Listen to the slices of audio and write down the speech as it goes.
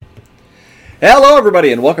Hello,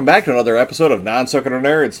 everybody, and welcome back to another episode of Non-Sequitur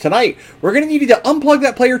Nerds. Tonight, we're going to need you to unplug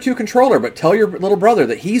that Player 2 controller, but tell your little brother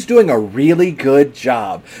that he's doing a really good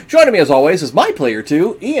job. Joining me, as always, is my Player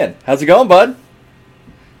 2, Ian. How's it going, bud?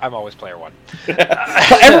 I'm always Player 1.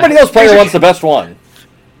 Everybody knows Player 1's the best one.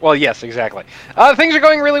 Well, yes, exactly. Things are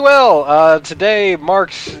going really well. Today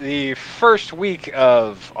marks the first week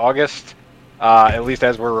of August, at least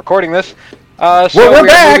as we're recording this. So we're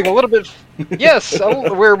back! Moving a little bit. Yes,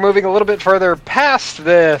 we're moving a little bit further past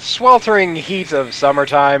the sweltering heat of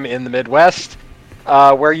summertime in the Midwest,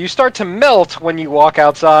 where you start to melt when you walk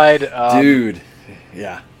outside. Dude,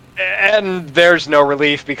 yeah. And there's no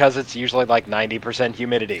relief because it's usually like 90%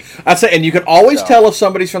 humidity. I'd say, and you can always tell if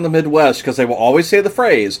somebody's from the Midwest because they will always say the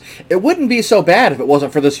phrase, "It wouldn't be so bad if it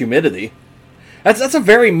wasn't for this humidity." That's a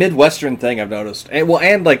very Midwestern thing I've noticed, and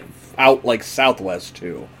like out like Southwest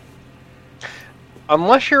too.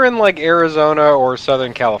 Unless you're in, like, Arizona or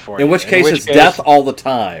Southern California. In which case it's death all the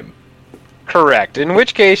time. Correct. In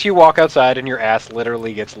which case you walk outside and your ass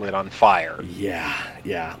literally gets lit on fire. Yeah.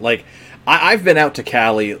 Like, I've been out to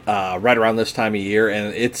Cali right around this time of year,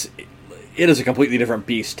 and it is a completely different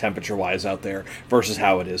beast temperature-wise out there versus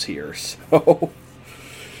how it is here. So,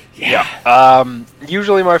 yeah.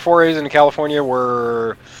 Usually my forays into California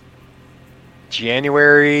were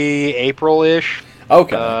January, April-ish.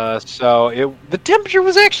 Okay. So the temperature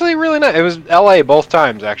was actually really nice. It was L.A. both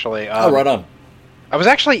times, actually. Right on. I was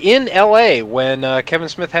actually in L.A. when Kevin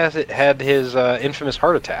Smith had his infamous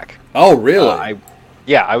heart attack. Oh, really?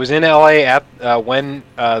 I was in L.A. at when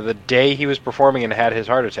the day he was performing and had his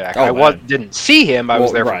heart attack. Oh, didn't see him. I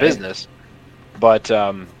was there for business. But,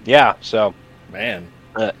 so... Man.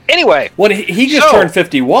 Anyway. Well, he just turned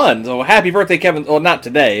 51, so happy birthday, Kevin. Well, not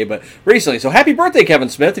today, but recently. So happy birthday, Kevin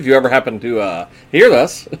Smith, if you ever happen to hear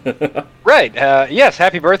this. Right. Yes,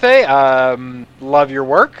 happy birthday. Love your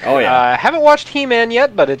work. Oh, yeah. Haven't watched He-Man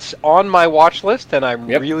yet, but it's on my watch list, and I'm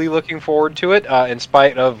really looking forward to it, in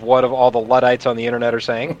spite of what all the Luddites on the internet are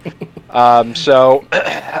saying.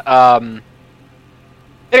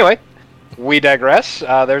 Anyway, we digress.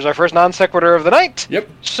 There's our first non sequitur of the night. Yep.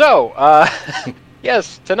 So,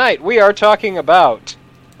 yes, tonight we are talking about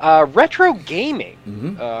retro gaming.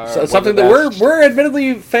 Mm-hmm. Something that we're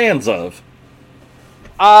admittedly fans of.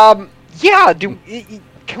 Yeah.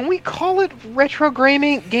 Can we call it retro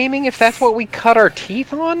gaming if that's what we cut our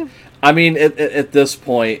teeth on? I mean, at this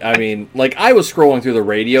point, like I was scrolling through the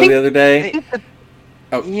radio the other day.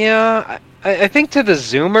 Yeah, I think to the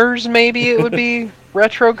Zoomers maybe it would be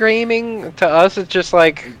retro gaming. To us, it's just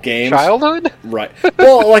like games. Childhood. Right.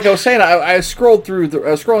 Well, like I was saying, I was scrolling through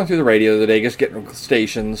the radio the other day, just getting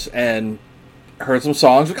stations, and heard some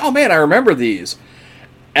songs. Like, oh man, I remember these.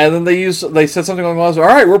 And then they said something along the lines of, "All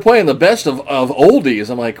right, we're playing the best of oldies."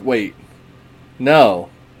 I'm like, wait, no,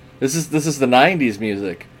 this is the '90s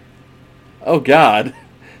music. Oh God,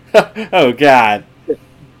 oh God.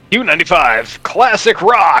 U95 classic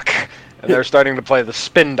rock, and they're starting to play the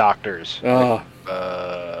Spin Doctors. Oh.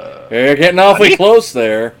 You're getting awfully close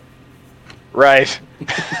there. Right.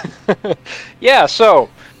 Yeah, so,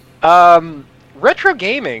 retro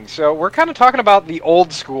gaming. So we're kind of talking about the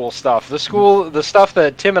old school stuff. The stuff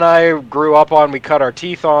that Tim and I grew up on, we cut our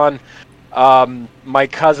teeth on. My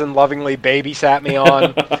cousin lovingly babysat me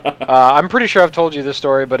on. I'm pretty sure I've told you this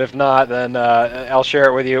story, but if not, then I'll share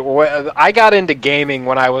it with you. I got into gaming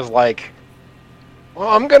when I was like, well,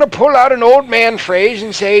 I'm going to pull out an old man phrase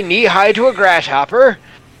and say knee-high to a grasshopper.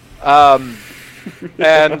 And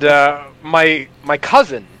my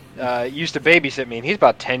cousin used to babysit me, and he's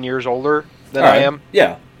about 10 years older than I am.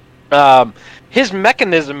 Yeah. His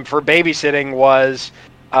mechanism for babysitting was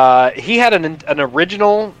he had an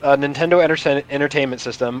original Nintendo Entertainment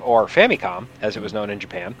System, or Famicom, as it was known in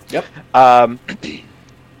Japan. Yep.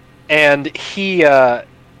 And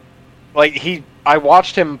I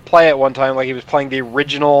watched him play it one time, like he was playing the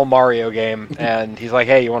original Mario game, and he's like,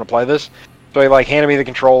 "Hey, you want to play this?" So he handed me the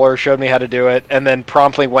controller, showed me how to do it, and then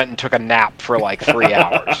promptly went and took a nap for 3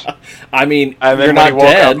 hours. You're not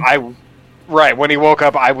dead. When he woke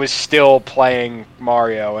up, I was still playing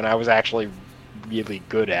Mario, and I was actually really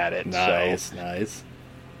good at it. Nice.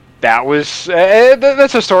 That was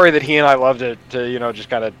that's a story that he and I love to just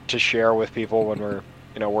kind of to share with people when we're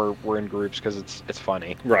in groups, because it's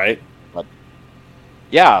funny. Right. But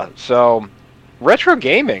yeah, so retro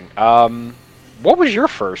gaming. What was your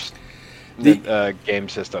first game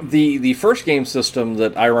system? The first game system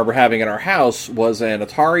that I remember having in our house was an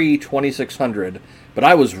Atari 2600, but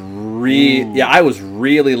I was really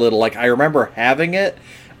little. Like, I remember having it.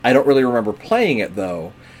 I don't really remember playing it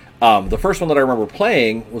though. The first one that I remember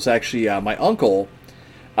playing was actually my uncle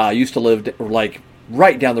used to live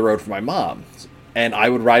right down the road from my mom. And I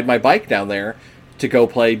would ride my bike down there to go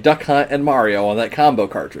play Duck Hunt and Mario on that combo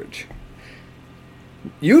cartridge.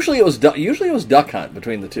 Usually it was Duck Hunt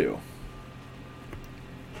between the two.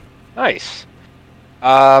 Nice.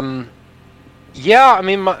 Yeah, I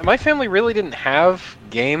mean, my family really didn't have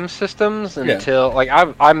game systems until like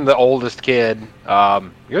I'm the oldest kid.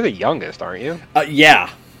 You're the youngest, aren't you? Yeah.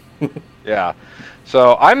 Yeah.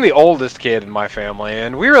 So I'm the oldest kid in my family,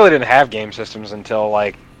 and we really didn't have game systems until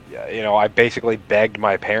like, I basically begged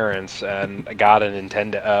my parents and got a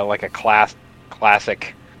Nintendo, like a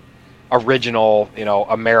classic, original,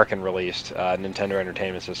 American released Nintendo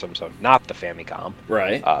Entertainment System. So not the Famicom,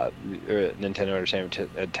 right? Nintendo Entertainment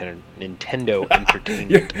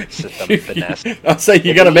System. The NES. I'll say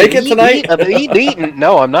you gonna make it tonight.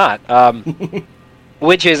 No, I'm not.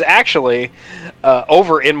 Which is actually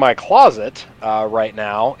over in my closet right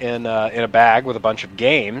now in a bag with a bunch of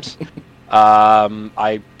games.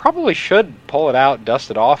 I probably should pull it out, dust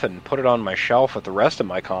it off, and put it on my shelf with the rest of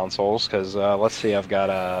my consoles. Because let's see, I've got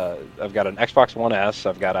an Xbox One S,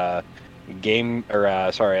 I've got a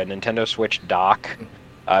Nintendo Switch dock,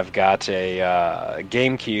 I've got a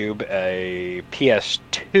GameCube, a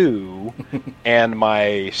PS2, and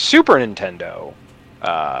my Super Nintendo.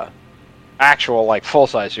 Actual like full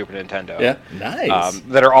size Super Nintendo. Yeah, nice.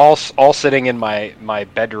 That are all sitting in my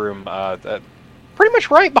bedroom, pretty much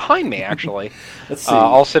right behind me. Actually, Let's see.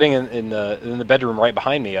 All sitting in the bedroom right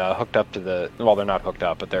behind me, hooked up to the. Well, they're not hooked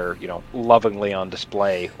up, but they're lovingly on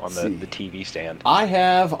display on the TV stand. I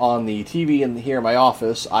have on the TV in here in my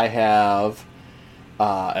office. I have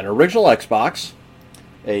an original Xbox,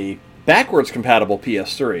 a backwards compatible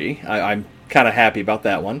PS3. I'm kind of happy about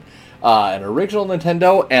that one. An original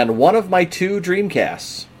Nintendo, and one of my 2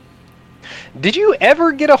 Dreamcasts. Did you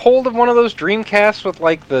ever get a hold of one of those Dreamcasts with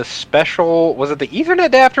like the special? Was it the Ethernet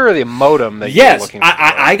adapter or the modem that you were looking for?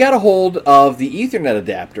 I got a hold of the Ethernet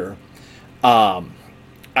adapter.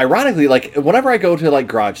 Ironically, like whenever I go to like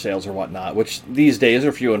garage sales or whatnot, which these days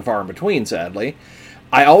are few and far in between, sadly,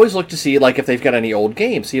 I always look to see like if they've got any old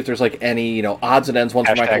games, see if there's like any odds and ends ones.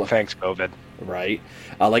 Hashtag thanks COVID. Right.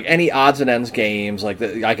 Like any odds and ends games like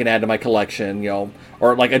that I can add to my collection,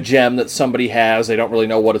 or like a gem that somebody has, they don't really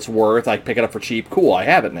know what it's worth. I pick it up for cheap. Cool, I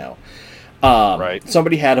have it now. Right.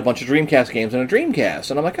 Somebody had a bunch of Dreamcast games in a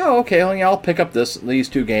Dreamcast, and I'm like, oh, okay, well, I'll pick up these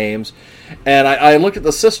 2 games. And I looked at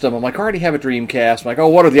the system. I'm like, I already have a Dreamcast. I'm like, oh,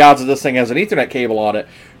 what are the odds that this thing has an Ethernet cable on it?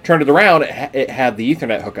 Turned it around, it had the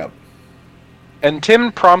Ethernet hookup. And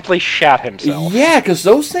Tim promptly shat himself. Yeah, because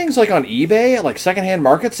those things, like on eBay, at like secondhand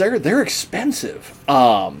markets, they're expensive.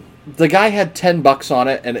 The guy had $10 on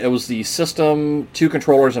it, and it was the system, 2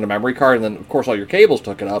 controllers, and a memory card, and then of course all your cables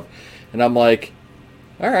took it up. And I'm like,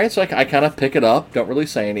 all right, so I kind of pick it up, don't really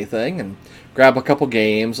say anything, and grab a couple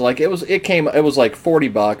games. Like it was like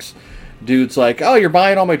 $40. Dude's like, oh, you're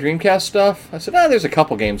buying all my Dreamcast stuff? I said, there's a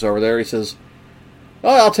couple games over there. He says,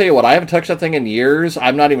 well, I'll tell you what, I haven't touched that thing in years.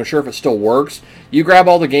 I'm not even sure if it still works. You grab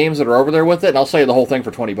all the games that are over there with it, and I'll sell you the whole thing for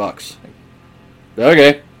 $20.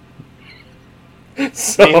 Okay.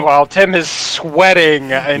 So, meanwhile, Tim is sweating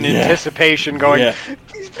in anticipation, going,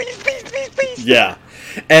 please. Yeah.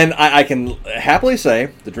 And I can happily say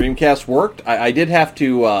the Dreamcast worked. I did have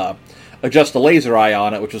to adjust the laser eye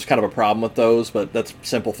on it, which was kind of a problem with those, but that's a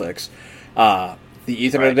simple fix. The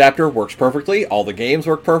Ethernet adapter works perfectly. All the games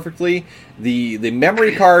work perfectly. The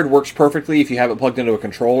memory card works perfectly if you have it plugged into a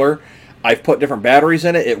controller. I've put different batteries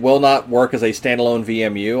in it. It will not work as a standalone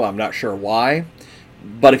VMU. I'm not sure why.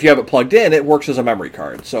 But if you have it plugged in, it works as a memory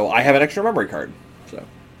card. So I have an extra memory card. So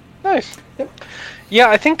nice. Yep. Yeah,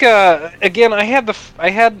 I think again I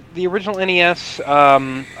had the original NES.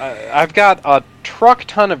 I've got a truck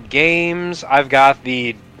ton of games. I've got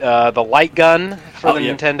the light gun for the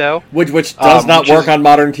Nintendo, which does not work on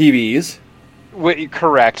modern TVs.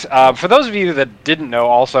 Correct. For those of you that didn't know,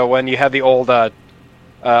 also when you had the older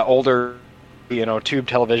tube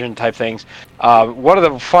television type things, one of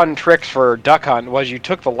the fun tricks for Duck Hunt was you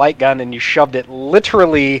took the light gun and you shoved it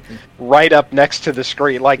literally right up next to the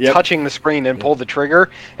screen, like touching the screen, and pulled the trigger,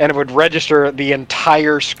 and it would register the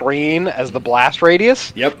entire screen as the blast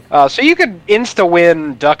radius. Yep. So you could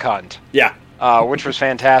insta-win Duck Hunt. Yeah. Which was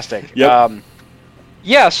fantastic. Yep.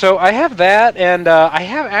 Yeah, so I have that, and I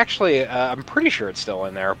have actually, I'm pretty sure it's still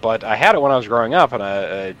in there, but I had it when I was growing up, and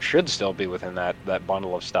it should still be within that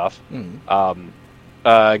bundle of stuff.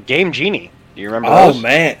 Game Genie. Do you remember those? Oh,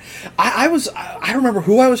 man. I remember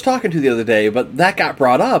who I was talking to the other day, but that got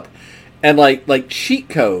brought up, and like cheat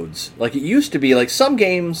codes. Like it used to be, like some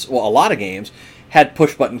games, well, a lot of games, had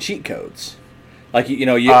push-button cheat codes. Like,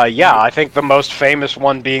 yeah, I think the most famous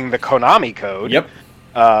one being the Konami code. Yep.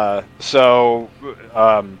 So,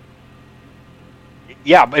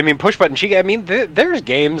 yeah, I mean, push button cheat. I mean, there's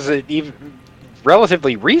games that even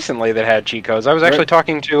relatively recently that had cheat codes. I was actually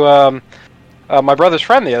talking to my brother's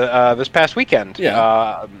friend this past weekend.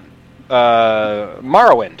 Yeah.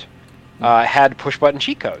 Morrowind had push button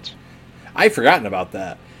cheat codes. I've forgotten about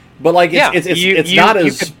that, but like it's not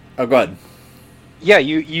as. Oh, go ahead. Yeah,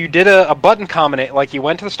 you did a button combination. Like you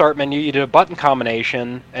went to the start menu, you did a button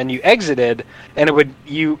combination, and you exited, and it would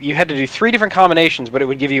you had to do 3 different combinations, but it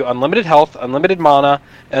would give you unlimited health, unlimited mana,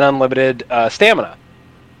 and unlimited stamina.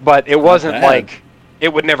 But it wasn't like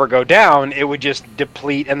it would never go down. It would just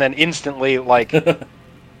deplete and then instantly like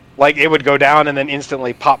like it would go down and then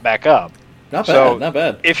instantly pop back up. Not bad. Not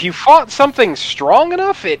bad. If you fought something strong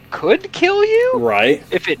enough, it could kill you. Right.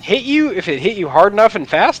 If it hit you hard enough and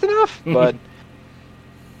fast enough, but.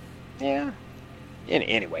 Yeah.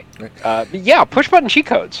 Anyway, yeah, push button cheat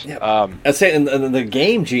codes. Yeah. I'd say in the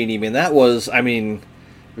Game Genie, that was,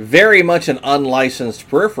 very much an unlicensed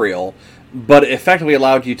peripheral, but it effectively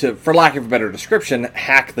allowed you to, for lack of a better description,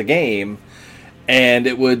 hack the game, and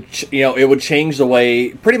it would, it would change the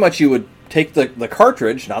way. Pretty much, you would take the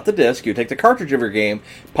cartridge, not the disc. You would take the cartridge of your game,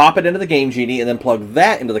 pop it into the Game Genie, and then plug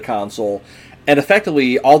that into the console, and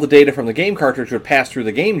effectively all the data from the game cartridge would pass through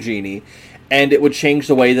the Game Genie. And it would change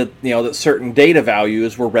the way that that certain data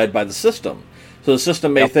values were read by the system. So the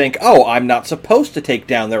system may think, oh, I'm not supposed to take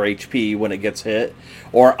down their HP when it gets hit,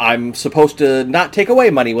 or I'm supposed to not take away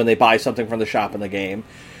money when they buy something from the shop in the game.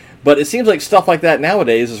 But it seems like stuff like that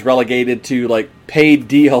nowadays is relegated to like paid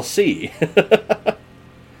DLC.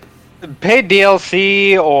 Paid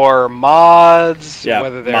DLC or mods,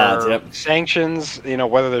 whether they're mods, sanctions,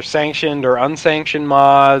 whether they're sanctioned or unsanctioned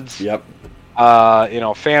mods. Yep.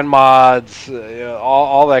 Fan mods,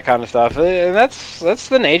 all that kind of stuff, and that's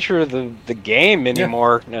the nature of the game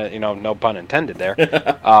anymore. No pun intended there.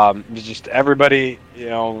 It's just everybody,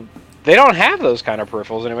 they don't have those kind of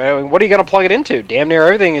peripherals anymore. I mean, what are you going to plug it into? Damn near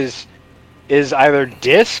everything is either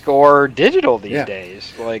disc or digital these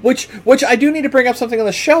days. Like which I do need to bring up something on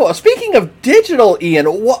the show. Speaking of digital, Ian,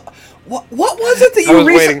 what was it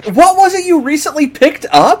that what was it you recently picked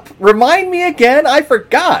up? Remind me again. I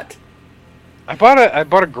forgot. I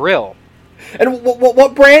bought a grill. And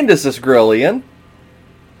what brand is this grill, Ian?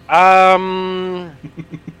 Oh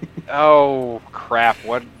crap!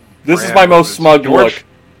 What? This is my most smug look.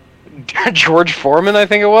 George Foreman, I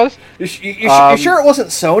think it was. You sure it wasn't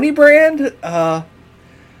Sony brand?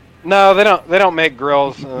 No, they don't make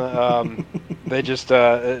grills. They just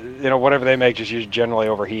whatever they make just usually generally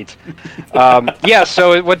overheats. Yeah.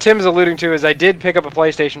 So what Tim's alluding to is I did pick up a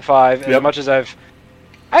PlayStation 5. As much as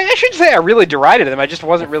I should say I really derided them. I just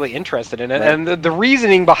wasn't really interested in it. Right. And the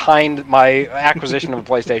reasoning behind my acquisition of a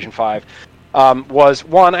PlayStation 5 was,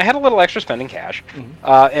 one, I had a little extra spending cash,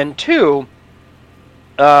 and two,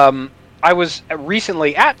 I was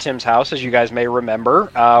recently at Tim's house, as you guys may remember,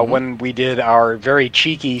 when we did our very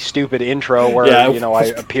cheeky, stupid intro where I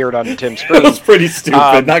appeared on Tim's screen. It was pretty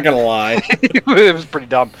stupid, not going to lie. It was pretty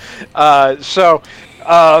dumb. So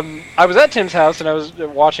I was at Tim's house, and I was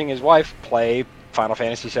watching his wife play Final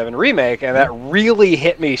Fantasy VII Remake, and that really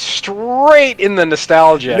hit me straight in the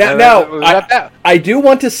nostalgia. I do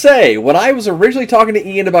want to say, when I was originally talking to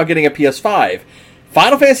Ian about getting a PS5,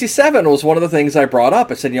 Final Fantasy VII was one of the things I brought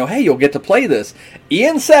up. I said, hey, you'll get to play this.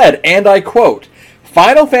 Ian said, and I quote,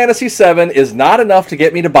 Final Fantasy VII is not enough to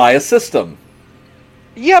get me to buy a system.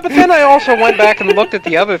 Yeah, but then I also went back and looked at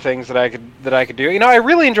the other things that I could do. I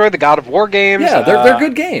really enjoyed the God of War games. Yeah, they're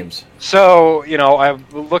good games. So, I'm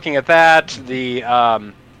looking at that. The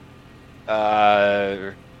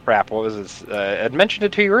crap, what was this? I'd mentioned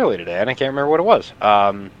it to you earlier today, and I can't remember what it was.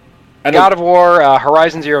 God of War,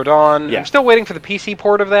 Horizon Zero Dawn. Yeah. I'm still waiting for the PC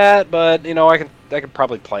port of that, but I could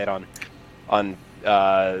probably play it on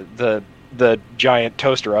the giant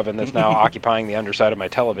toaster oven that's now occupying the underside of my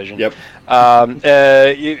television. Yep.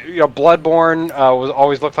 Bloodborne was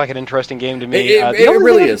always looked like an interesting game to me. It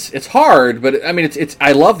really is. It's hard, but it's.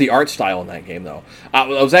 I love the art style in that game, though. I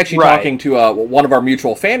was actually talking to one of our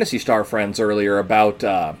mutual Phantasy Star friends earlier about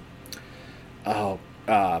Code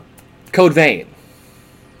Vein.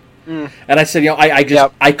 And I said,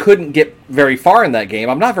 I couldn't get very far in that game.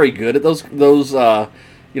 I'm not very good at those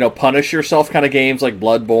punish yourself kind of games like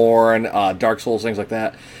Bloodborne, Dark Souls, things like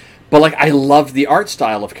that. But I loved the art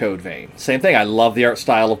style of Code Vein. Same thing. I love the art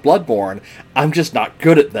style of Bloodborne. I'm just not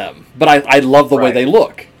good at them. But I love the way they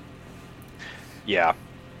look. Yeah.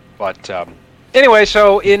 But anyway,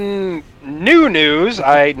 so in new news,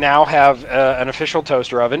 I now have an official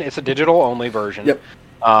toaster oven. It's a digital only version. Yep.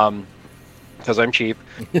 Because I'm cheap.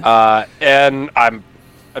 And I'm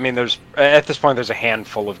I mean, at this point there's a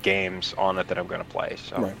handful of games on it that I'm going to play.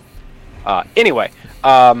 So, anyway,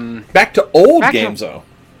 back to old games though.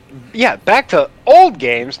 Yeah, back to old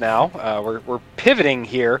games now. We're pivoting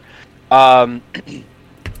here. The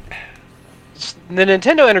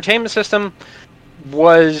Nintendo Entertainment System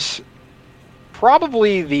was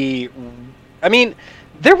probably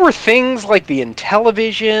there were things like the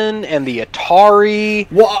Intellivision and the Atari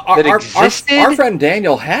that existed. Our friend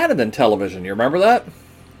Daniel had an Intellivision. You remember that?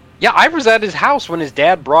 Yeah, I was at his house when his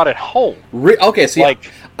dad brought it home. Okay, see,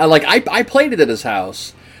 I played it at his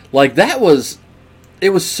house. Like, it was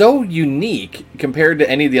so unique compared to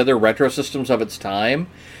any of the other retro systems of its time.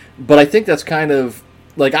 But I think that's kind of,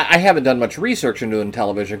 like, I haven't done much research into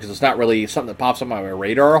Intellivision because it's not really something that pops up on my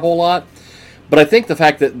radar a whole lot. But I think the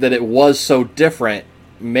fact that it was so different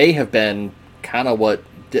may have been kind of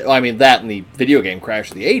that and the video game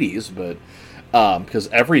crash of the 80s, but because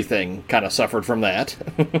everything kind of suffered from that.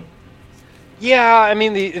 Yeah, I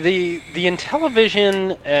mean, the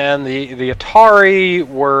Intellivision and the Atari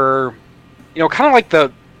were, kind of like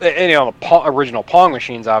the original Pong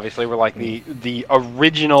machines, obviously, were like the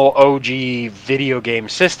original OG video game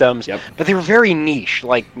systems, but they were very niche.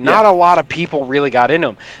 Like, not a lot of people really got into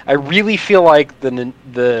them. I really feel like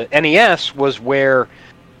the NES was where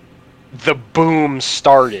the boom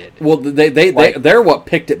started. Well, they're what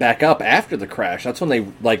picked it back up after the crash. That's when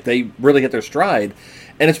they really hit their stride.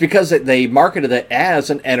 And it's because they marketed it as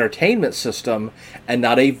an entertainment system and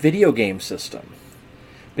not a video game system.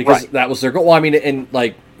 Because that was their goal. Well, I mean, in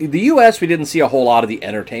like the U.S., we didn't see a whole lot of the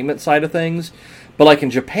entertainment side of things. But like in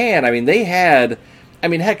Japan, I mean, they had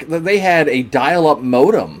a dial-up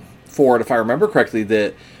modem for it, if I remember correctly.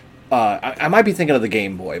 That I might be thinking of the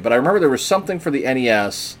Game Boy, but I remember there was something for the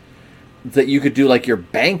NES that you could do like your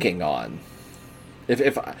banking on.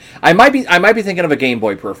 If I might be thinking of a Game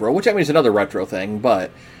Boy peripheral, which I mean is another retro thing,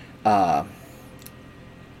 but I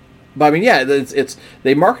mean, yeah, it's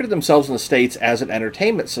they marketed themselves in the States as an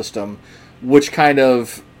entertainment system, which kind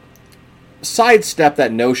of sidestepped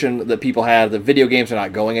that notion that people had that video games are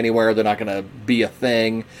not going anywhere, they're not going to be a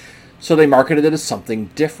thing. So they marketed it as something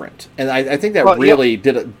different, and I think that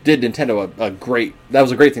did Nintendo a great. That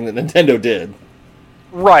was a great thing that Nintendo did.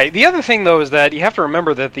 Right. The other thing, though, is that you have to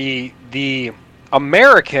remember that the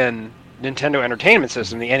American Nintendo Entertainment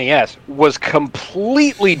System, the NES, was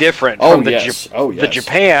completely different from the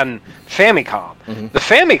Japan Famicom. Mm-hmm. The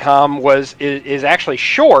Famicom is actually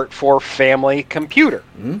short for Family Computer.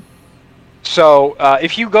 Mm-hmm. So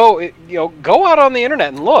if you go out on the internet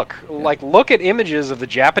and look at images of the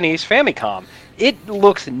Japanese Famicom, it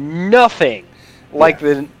looks nothing like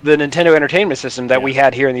the Nintendo Entertainment System that we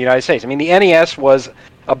had here in the United States. I mean, the NES was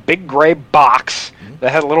a big gray box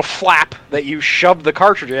that had a little flap that you shoved the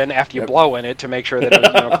cartridge in after you blow in it to make sure that it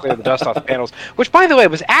would clear the dust off the panels, which, by the way,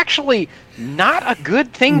 was actually not a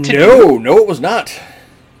good thing to do. No, it was not.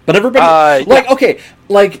 But everybody...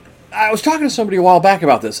 I was talking to somebody a while back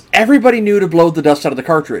about this. Everybody knew to blow the dust out of the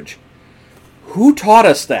cartridge. Who taught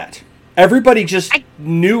us that? Everybody just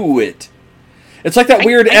knew it. It's like that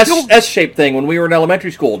weird S-shaped thing when we were in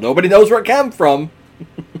elementary school. Nobody knows where it came from.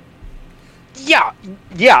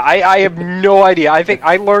 I have no idea. I think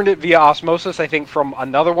I learned it via osmosis, I think, from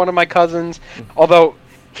another one of my cousins. Although,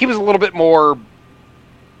 he was a little bit more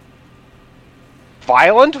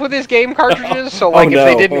violent with his game cartridges. So, if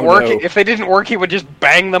they didn't work, he would just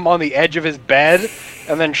bang them on the edge of his bed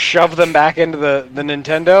and then shove them back into the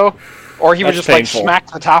Nintendo. Or he would just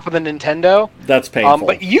smack the top of the Nintendo. That's painful.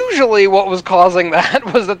 But usually, what was causing that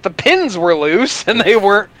was that the pins were loose and they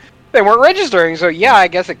weren't registering. So yeah, I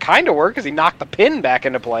guess it kind of worked because he knocked the pin back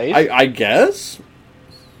into place. I guess.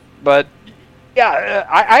 But yeah,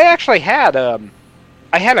 I actually had a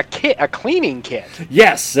cleaning kit.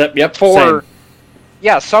 Yes. Yep. Same.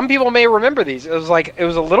 Yeah, some people may remember these. It was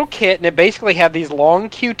a little kit, and it basically had these long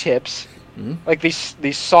Q-tips. Like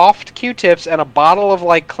these soft Q-tips and a bottle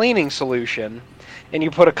of cleaning solution, and you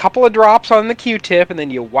put a couple of drops on the Q-tip, and then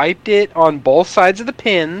you wiped it on both sides of the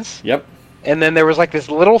pins. Yep. And then there was this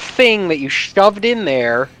little thing that you shoved in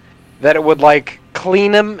there that it would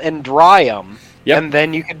clean them and dry them. Yep. And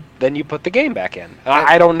then you put the game back in.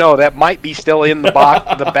 I don't know. That might be still in the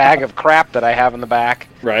box, the bag of crap that I have in the back.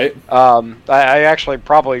 Right. I actually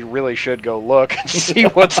probably really should go look and see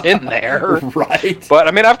what's in there. Right. But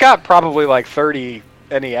I mean, I've got probably 30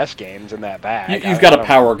 NES games in that bag. You've got a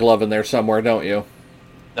Power Glove in there somewhere, don't you?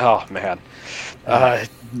 Oh man.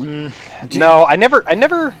 No, I never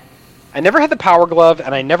had the Power Glove,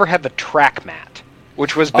 and I never had the Track Mat.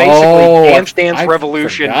 Which was basically Dance Dance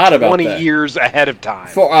Revolution 20 years ahead of time.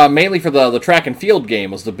 Mainly for the track and field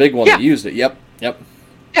game was the big one that used it. Yep.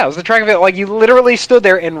 Yeah, it was the track event. Like, you literally stood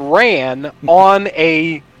there and ran on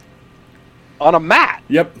a mat.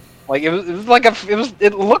 Yep. Like, it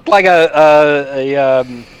looked like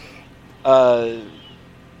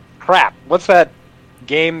crap. What's that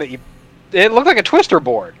game that it looked like a twister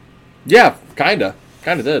board. Yeah, kinda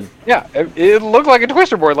did. Yeah, it looked like a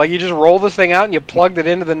twister board. Like, you just roll this thing out and you plugged it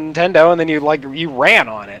into the Nintendo and then you ran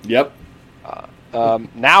on it. Yep.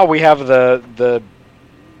 Now we have the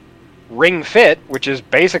Ring Fit, which is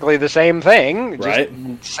basically the same thing,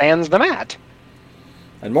 right? Just sans the mat.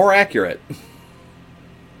 And more accurate.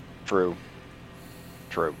 True.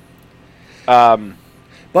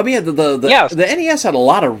 But yeah, the NES had a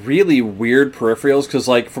lot of really weird peripherals because,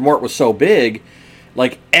 like, from where it was so big,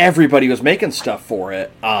 like, everybody was making stuff for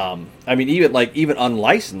it. I mean, even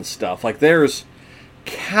unlicensed stuff. Like, there's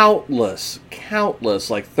countless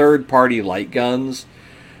like third-party light guns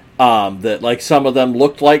that, like, some of them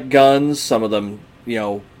looked like guns, some of them,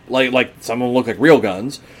 like some of them looked like real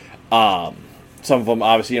guns. Some of them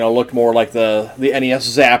obviously, looked more like the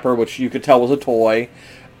NES Zapper, which you could tell was a toy.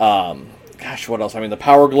 Gosh, what else? I mean, the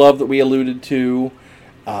Power Glove that we alluded to.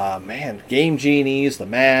 Game Genies, the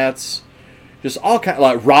mats, just all kind of,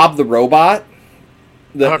 like Rob the Robot.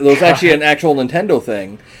 That was actually an actual Nintendo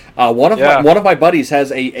thing. One of my buddies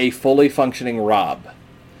has a fully functioning Rob.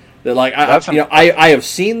 That, like, I have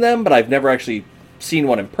seen them, but I've never actually seen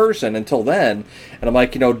one in person until then. And I'm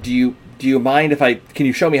like, do you mind can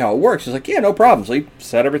you show me how it works? He's like, yeah, no problem. So he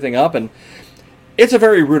set everything up, and it's a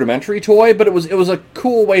very rudimentary toy, but it was a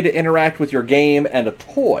cool way to interact with your game and a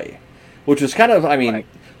toy, which is kind of,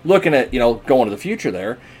 looking at, going to the future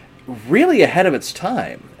there, really ahead of its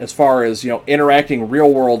time as far as, interacting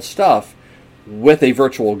real world stuff with a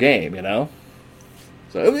virtual game, So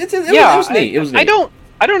it was neat. It was neat.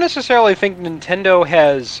 I don't necessarily think Nintendo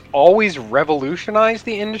has always revolutionized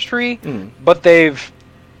the industry, but they've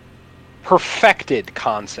perfected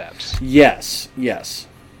concepts. Yes.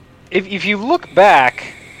 If you look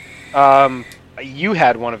back, you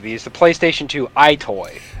had one of these, the PlayStation 2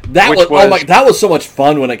 iToy. That was so much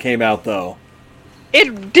fun when it came out, though.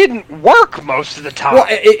 It didn't work most of the time. Well,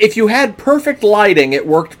 if you had perfect lighting, it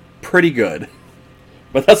worked pretty good.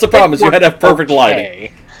 But that's the problem, is you had to have perfect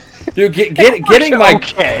lighting. Dude, getting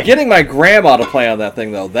my grandma to play on that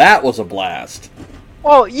thing, though, that was a blast.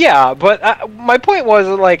 Well, yeah, but my point was,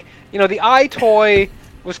 like, the iToy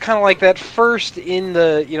was kind of like that first in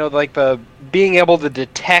the, like the being able to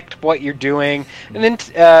detect what you're doing. And then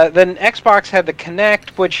Xbox had the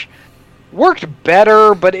Kinect, which worked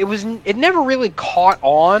better, but it never really caught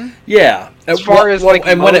on. Yeah. As far as, like,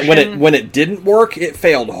 and when it didn't work, it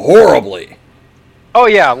failed horribly. Oh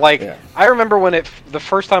yeah, I remember when the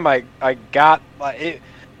first time I got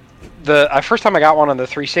the first time I got one on the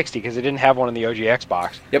 360, because it didn't have one on the OG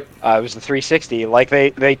Xbox. Yep. It was the 360. Like,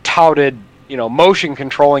 they touted, motion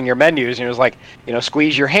controlling your menus, and it was like,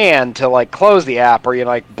 squeeze your hand to, like, close the app,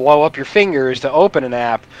 or blow up your fingers to open an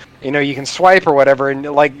app. You can swipe or whatever, and,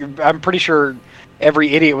 like, I'm pretty sure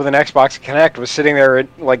every idiot with an Xbox Kinect was sitting there,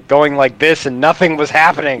 like, going like this, and nothing was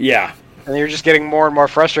happening. Yeah. And you're just getting more and more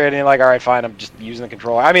frustrated, and you're like, all right, fine, I'm just using the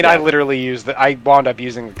controller. I mean, yeah. I wound up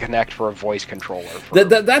using the Kinect for a voice controller.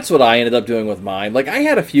 That's what I ended up doing with mine. Like, I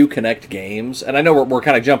had a few Kinect games, and I know we're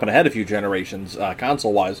kind of jumping ahead a few generations,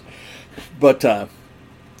 console-wise. But, I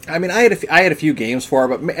had a few games for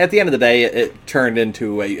it, but at the end of the day, it turned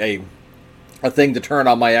into a thing to turn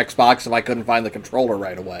on my Xbox if I couldn't find the controller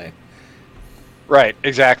right away. Right,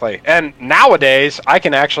 exactly. And nowadays, I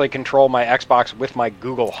can actually control my Xbox with my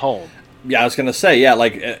Google Home. Yeah, I was going to say,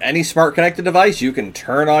 like, any smart connected device you can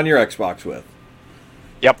turn on your Xbox with.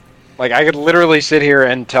 Yep. Like, I could literally sit here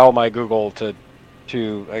and tell my Google to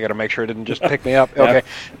I got to make sure it didn't just pick me up. Okay.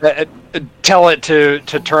 Tell it to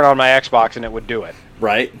turn on my Xbox, and it would do it.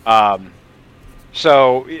 Right.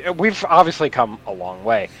 So, we've obviously come a long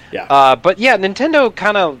way. Yeah. But, yeah, Nintendo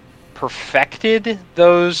kind of perfected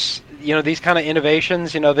those, these kind of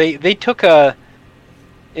innovations. They took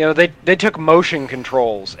they took motion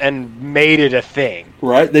controls and made it a thing.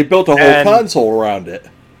 Right. They built a whole console around it.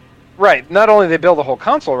 Right. Not only they built a whole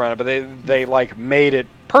console around it, but they like made it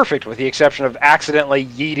perfect, with the exception of accidentally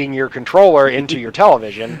yeeting your controller into your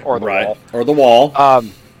television or the wall. Or the wall.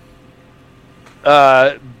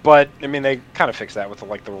 But I mean, they kind of fixed that with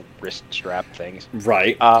the wrist strap things.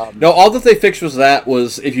 Right. No, all that they fixed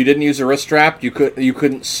was if you didn't use a wrist strap, you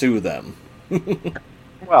couldn't sue them.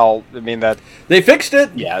 Well, I mean that they fixed it.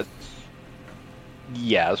 Yeah.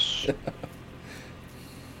 Yes.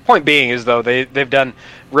 Point being is, though, they've done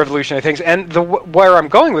revolutionary things, and where I'm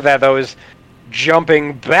going with that, though, is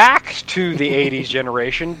jumping back to the '80s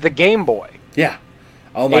generation, the Game Boy. Yeah.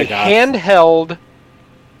 Oh my god. Handheld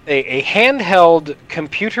a handheld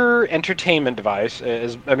computer entertainment device.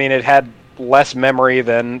 It had less memory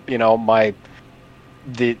than the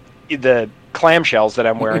clamshells that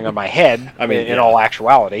I'm wearing on my head. In all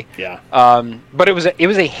actuality, yeah. But it was a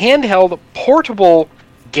handheld portable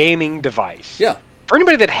gaming device. Yeah. For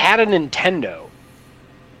anybody that had a Nintendo,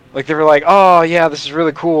 like they were like, oh yeah, this is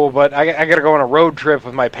really cool, but I got to go on a road trip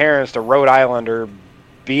with my parents to Rhode Island or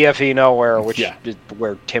BFE nowhere, which is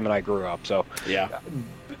where Tim and I grew up. So yeah.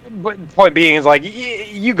 But point being is like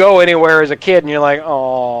you go anywhere as a kid and you're like,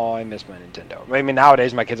 oh, I miss my Nintendo. I mean,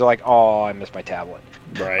 nowadays my kids are like, oh, I miss my tablet.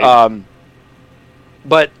 Right.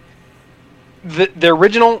 But the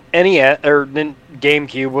original NES or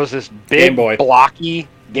GameCube was this big blocky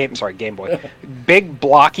Game Boy, big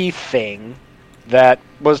blocky thing that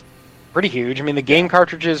was pretty huge. I mean, the game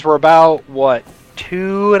cartridges were about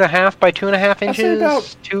 2.5 by 2.5 inches.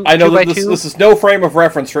 I know that this is no frame of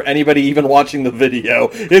reference for anybody even watching the video.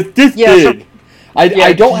 It's this big.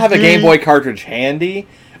 I don't have a Game Boy cartridge handy.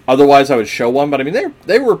 Otherwise, I would show one. But I mean,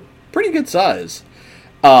 they were pretty good size.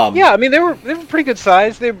 I mean, they were pretty good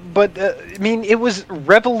size. But it was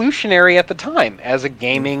revolutionary at the time as a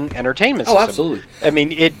gaming entertainment system. Oh, absolutely. I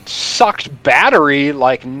mean, it sucked battery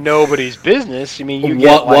like nobody's business. I mean,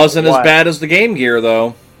 wasn't as bad as the Game Gear,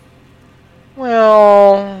 though.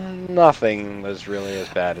 Well, nothing was really as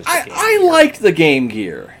bad as the Game Gear. I liked the Game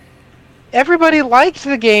Gear. Everybody liked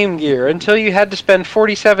the Game Gear until you had to spend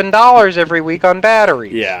 $47 every week on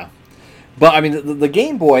batteries. Yeah. But, I mean, the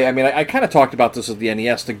Game Boy, I mean, I kind of talked about this with the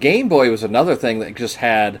NES. The Game Boy was another thing that just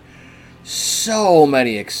had so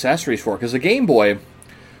many accessories for it. Because the Game Boy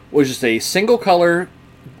was just a single-color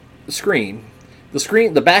screen.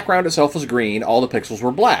 The background itself was green. All the pixels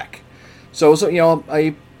were black. So it was,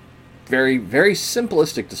 a very, very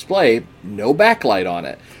simplistic display. No backlight on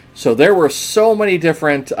it. So there were so many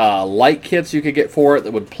different light kits you could get for it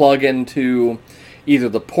that would plug into either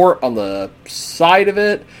the port on the side of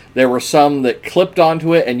it. There were some that clipped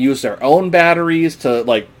onto it and used their own batteries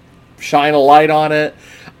to shine a light on it.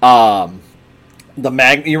 The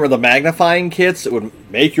magnifying kits that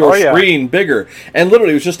would make your screen bigger, and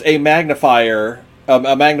literally it was just a magnifier,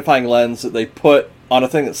 a magnifying lens that they put on a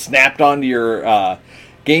thing that snapped onto your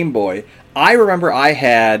Game Boy. I remember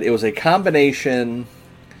it was a combination.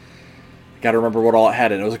 Got to remember what all it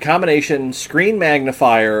had in it. It was a combination screen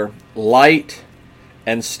magnifier, light,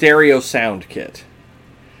 and stereo sound kit.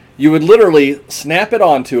 You would literally snap it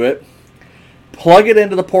onto it, plug it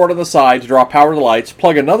into the port on the side to draw power to the lights,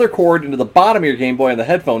 plug another cord into the bottom of your Game Boy and the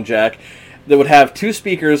headphone jack that would have two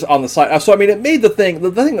speakers on the side. So, I mean, it made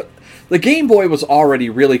the Game Boy was already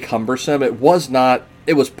really cumbersome. It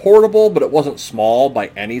was portable, but it wasn't small by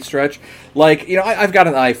any stretch. I've got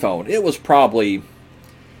an iPhone. It was probably,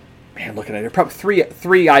 looking at it, probably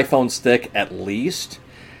three iPhones thick at least.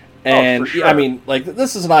 And sure. I mean,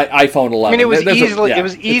 this is an iPhone 11. I mean, it was bigger than that.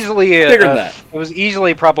 It was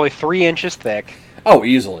easily probably 3 inches thick. Oh,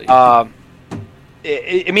 easily.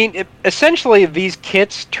 Essentially, these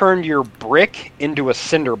kits turned your brick into a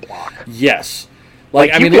cinder block. Yes.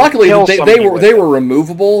 Luckily they were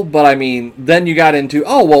removable, but I mean, then you got into,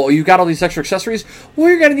 you got all these extra accessories. Well,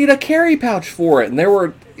 you're going to need a carry pouch for it, and there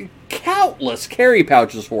were countless carry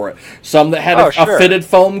pouches for it. Some that had a fitted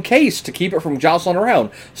foam case to keep it from jostling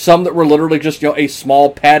around. Some that were literally just a small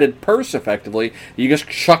padded purse, effectively. You just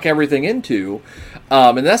chuck everything into,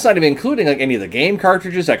 and that's not even including any of the game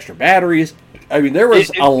cartridges, extra batteries. I mean, there was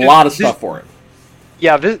a lot of stuff for it.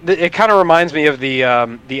 Yeah, it kind of reminds me of the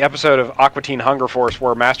episode of Aqua Teen Hunger Force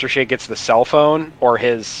where Master Shake gets the cell phone or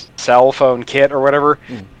his cell phone kit or whatever,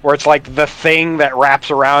 where it's like the thing that wraps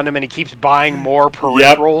around him and he keeps buying more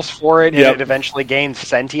peripherals for it, and it eventually gains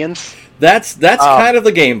sentience. That's kind of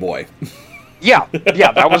the Game Boy. Yeah,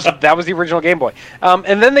 that was the original Game Boy.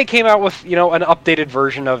 And then they came out with an updated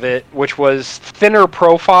version of it, which was thinner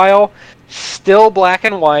profile. Still black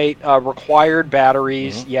and white, required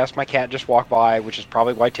batteries. Mm-hmm. Yes, my cat just walked by, which is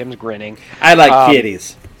probably why Tim's grinning. I like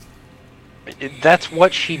kitties. That's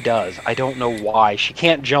what she does. I don't know why. She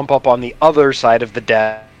can't jump up on the other side of the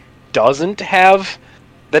desk.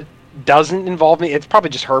 That doesn't involve me. It's probably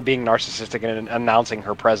just her being narcissistic and announcing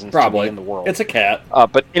her presence to me in the world. It's a cat.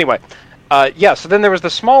 But anyway, so then there was the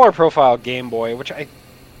smaller profile Game Boy, which I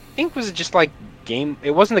think was just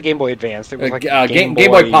it wasn't the Game Boy Advance. It was Game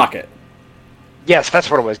Boy Pocket. Yes, that's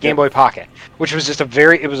what it was, Game Boy Pocket, which was just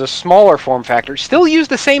it was a smaller form factor. Still used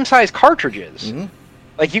the same size cartridges.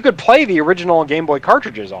 Mm-hmm. You could play the original Game Boy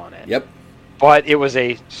cartridges on it. Yep. But it was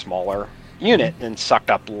a smaller unit and sucked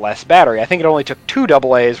up less battery. I think it only took 2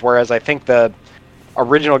 AA's, whereas I think the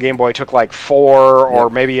original Game Boy took 4 or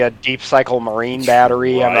maybe a Deep Cycle Marine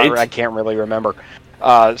battery. Right. I can't really remember.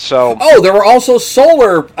 Oh, there were also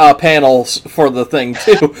solar panels for the thing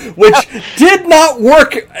too, which did not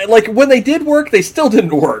work. Like when they did work, they still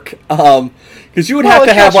didn't work. Because you would have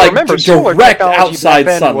to have like direct outside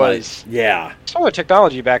sunlight. Yeah, solar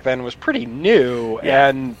technology back then was pretty new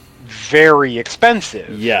and very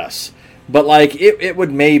expensive. Yes, but like it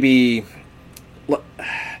would maybe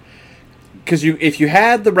because if you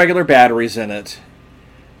had the regular batteries in it,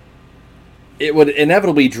 it would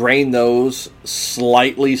inevitably drain those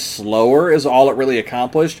slightly slower is all it really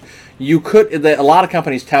accomplished. You could a lot of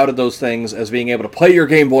companies touted those things as being able to play your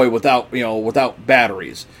Game Boy without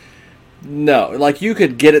batteries. No, like you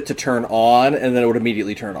could get it to turn on and then it would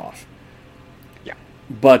immediately turn off. Yeah.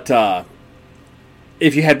 But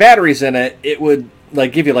if you had batteries in it, it would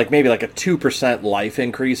like give you like maybe like a 2% life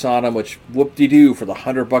increase on them, which whoop-de-doo for the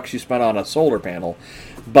 $100 you spent on a solar panel.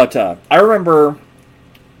 But I remember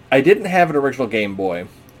I didn't have an original Game Boy.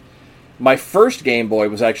 My first Game Boy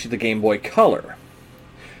was actually the Game Boy Color.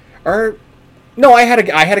 No, I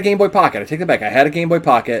had a Game Boy Pocket. I take that back. I had a Game Boy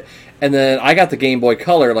Pocket, and then I got the Game Boy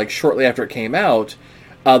Color like shortly after it came out.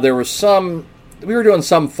 We were doing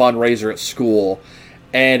some fundraiser at school,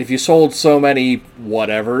 and if you sold so many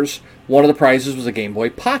whatevers, one of the prizes was a Game Boy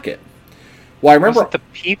Pocket. Well, I remember was it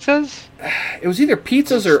the pizzas? It was either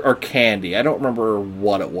pizzas or candy. I don't remember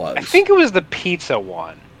what it was. I think it was the pizza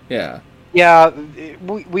one. Yeah. Yeah,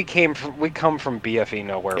 we come from BFE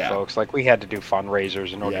nowhere, folks. Like we had to do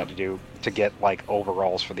fundraisers in order to get like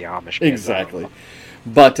overalls for the Amish kids. Exactly.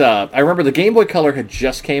 But I remember the Game Boy Color had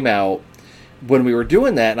just came out when we were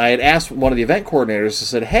doing that, and I had asked one of the event coordinators. I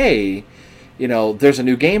said, "Hey, there's a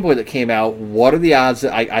new Game Boy that came out. What are the odds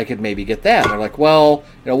that I could maybe get that?" And they're like, "Well,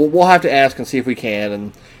 we'll have to ask and see if we can."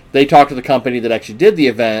 And they talked to the company that actually did the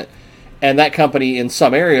event. And that company in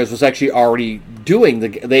some areas was actually already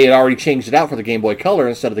they had already changed it out for the Game Boy Color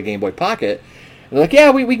instead of the Game Boy Pocket. And they're like,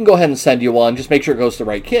 yeah, we can go ahead and send you one. Just make sure it goes to the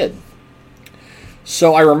right kid.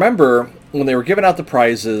 So I remember when they were giving out the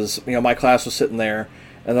prizes, my class was sitting there,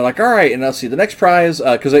 and they're like, all right, and let's see, the next prize,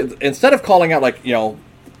 because instead of calling out like,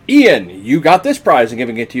 Ian, you got this prize and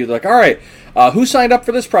giving it to you, they're like, all right, who signed up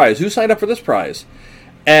for this prize? Who signed up for this prize?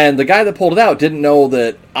 And the guy that pulled it out didn't know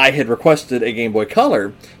that I had requested a Game Boy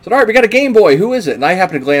Color. Said, all right, we got a Game Boy. Who is it? And I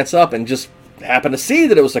happened to glance up and just happened to see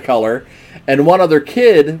that it was the Color. And one other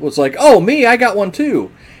kid was like, oh, me, I got one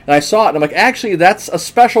too. And I saw it, and I'm like, actually, that's a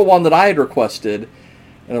special one that I had requested. And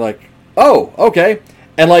they're like, oh, okay.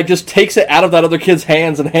 And like just takes it out of that other kid's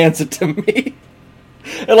hands and hands it to me.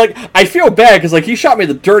 And like, I feel bad because like he shot me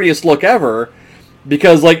the dirtiest look ever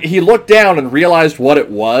because like he looked down and realized what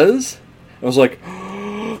it was. I was like,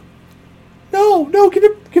 no, give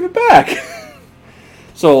it back.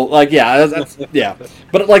 So, like, that's yeah.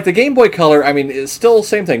 But, like, the Game Boy Color, I mean, it's still the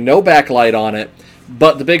same thing. No backlight on it.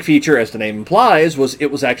 But the big feature, as the name implies, was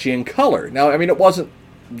it was actually in color. Now, I mean, it wasn't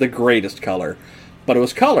the greatest color, but it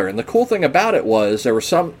was color. And the cool thing about it was there were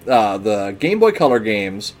some, the Game Boy Color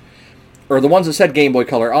games, or the ones that said Game Boy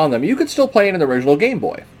Color on them, you could still play in the original Game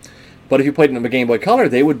Boy. But if you played in the Game Boy Color,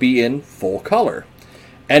 they would be in full color.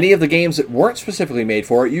 Any of the games that weren't specifically made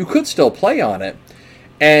for it, you could still play on it.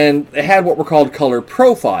 And it had what were called color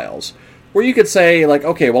profiles, where you could say, like,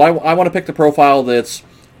 okay, well, I want to pick the profile that's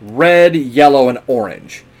red, yellow, and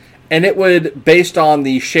orange. And it would, based on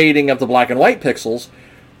the shading of the black and white pixels,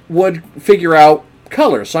 would figure out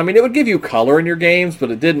colors. So, I mean, it would give you color in your games,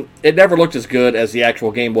 but it never looked as good as the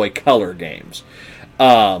actual Game Boy Color games.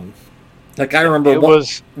 Like, I remember... It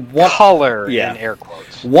was color in air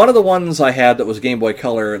quotes. One of the ones I had that was Game Boy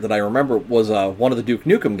Color that I remember was one of the Duke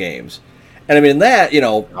Nukem games. And I mean, that,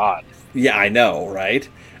 God. Yeah, I know, right?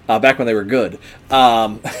 Back when they were good.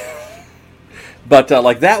 But,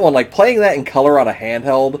 like, that one, like, playing that in color on a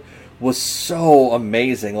handheld was so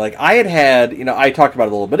amazing. Like, I had, I talked about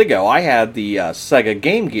it a little bit ago, I had the Sega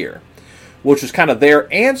Game Gear, which was kind of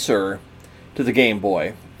their answer to the Game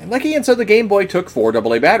Boy. And like Ian said, the Game Boy took 4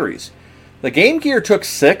 AA batteries. The Game Gear took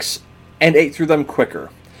 6 and ate through them quicker.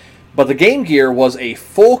 But the Game Gear was a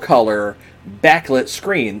full-color, backlit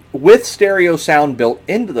screen with stereo sound built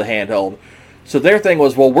into the handheld. So their thing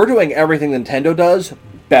was, well, we're doing everything Nintendo does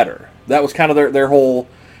better. That was kind of their whole...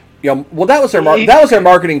 well, that was their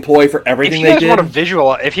marketing ploy for everything they did.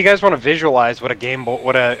 If you guys want to visualize what a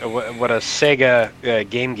Sega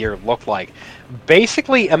Game Gear looked like,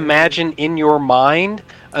 basically imagine in your mind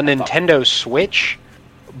a Nintendo Switch,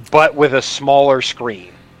 but with a smaller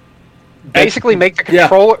screen. Basically, make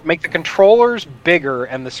the controllers bigger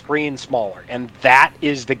and the screen smaller, and that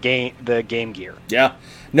is the Game Gear. Yeah,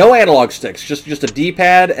 no analog sticks, just a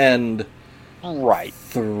D-pad and right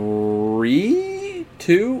 3,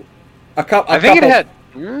 2, a couple. I think it had.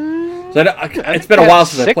 So it's been a while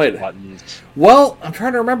since I played it. Buttons. Well, I'm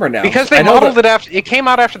trying to remember now. Because they modeled it after... It came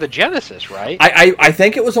out after the Genesis, right? I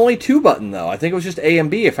think it was only 2-button, though. I think it was just A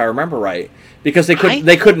and B, if I remember right. Because they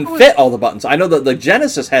couldn't fit all the buttons. I know that the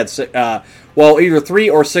Genesis had, either 3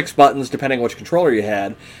 or 6 buttons, depending on which controller you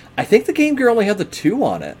had. I think the Game Gear only had the 2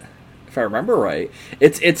 on it, if I remember right.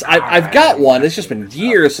 I've got one. It's just been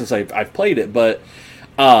years since I've played it, but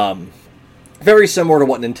very similar to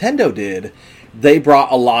what Nintendo did. They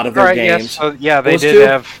brought a lot of their games. Yes. They did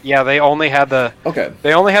have. Yeah, they only had the. Okay.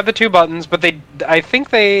 They only had the 2 buttons, but I think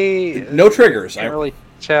they. No triggers. I can't really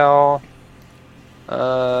tell.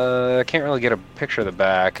 I can't really get a picture of the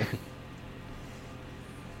back.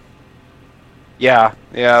 Yeah.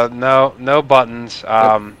 No buttons.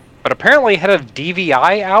 But apparently it had a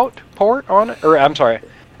DVI out port on it, or I'm sorry,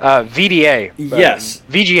 VDA. Yes.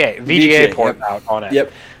 VGA port out on it.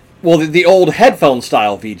 Yep. Well, the old headphone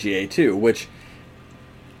style VGA too, which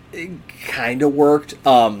kind of worked.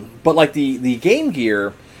 But like the Game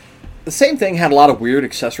Gear, the same thing had a lot of weird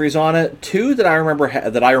accessories on it. 2 that I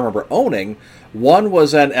remember owning. One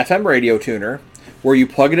was an FM radio tuner, where you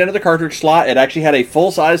plug it into the cartridge slot. It actually had a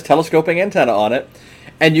full-size telescoping antenna on it,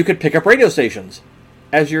 and you could pick up radio stations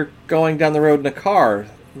as you're going down the road in a car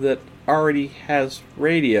that already has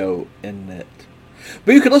radio in it.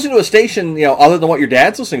 But you could listen to a station, other than what your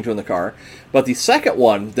dad's listening to in the car. But the second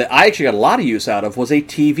one that I actually got a lot of use out of was a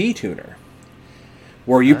TV tuner,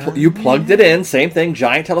 where you plugged it in, same thing,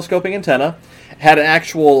 giant telescoping antenna, had an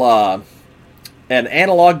actual an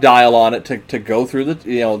analog dial on it to go through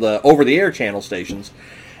the over-the-air channel stations.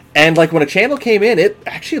 And like when a channel came in, it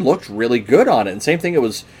actually looked really good on it. And same thing, it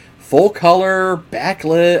was full color,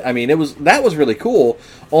 backlit. I mean, that was really cool.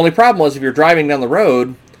 Only problem was if you're driving down the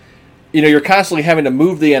road, you're constantly having to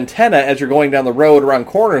move the antenna as you're going down the road around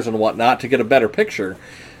corners and whatnot to get a better picture.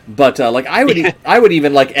 But I would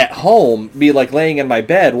even like at home be like laying in my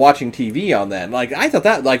bed watching TV on that. Like I thought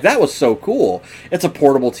that was so cool. It's a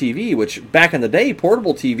portable TV, which back in the day,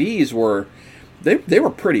 portable TVs were they were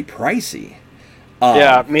pretty pricey.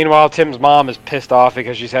 Yeah. Meanwhile, Tim's mom is pissed off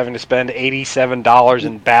because she's having to spend $87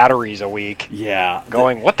 in batteries a week. Yeah.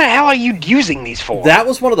 Going, what the hell are you using these for? That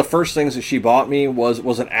was one of the first things that she bought me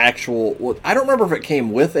was an actual. I don't remember if it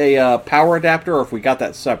came with a power adapter or if we got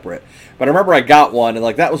that separate. But I remember I got one, and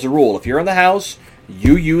like that was the rule. If you're in the house,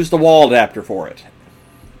 you use the wall adapter for it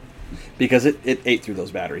because it ate through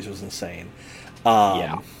those batteries. It was insane.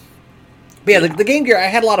 But yeah, the Game Gear, I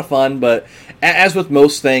had a lot of fun, but as with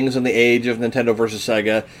most things in the age of Nintendo versus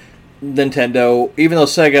Sega, Nintendo, even though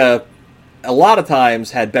Sega a lot of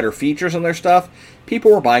times had better features on their stuff, people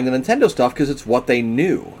were buying the Nintendo stuff because it's what they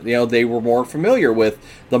knew. They were more familiar with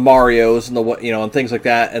the Marios and and things like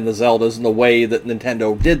that, and the Zeldas and the way that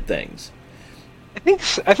Nintendo did things.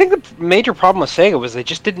 I think the major problem with Sega was they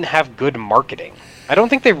just didn't have good marketing. I don't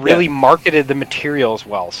think they really marketed the materials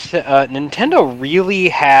well. Nintendo really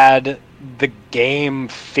had the game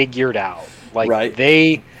figured out. Like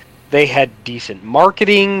they had decent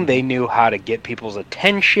marketing. They knew how to get people's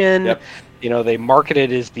attention. Yep. They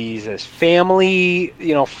marketed as family,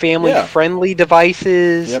 friendly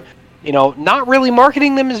devices. Yep. Not really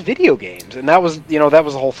marketing them as video games, and that was the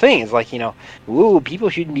whole thing. It's like, ooh, people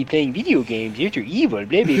shouldn't be playing video games. You're evil.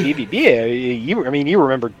 Blah, blah, blah, blah, blah. You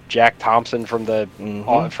remember Jack Thompson from the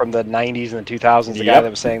from the 90s and the 2000s, the guy that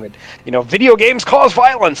was saying that video games cause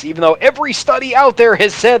violence, even though every study out there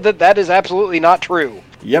has said that is absolutely not true.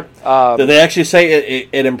 Yep. They actually say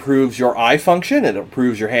it improves your eye function, it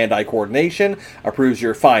improves your hand-eye coordination, improves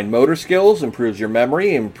your fine motor skills, improves your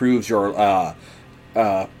memory, improves your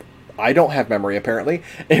I don't have memory, apparently.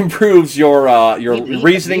 Improves your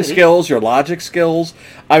reasoning skills, your logic skills.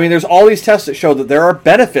 I mean, there's all these tests that show that there are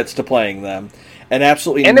benefits to playing them, and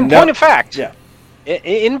absolutely. And in point of fact,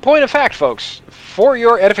 in point of fact, folks, for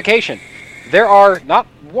your edification, there are not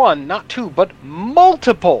one, not two, but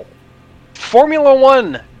multiple Formula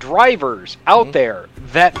One drivers out there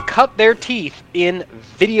that cut their teeth in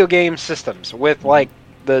video game systems with like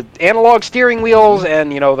the analog steering wheels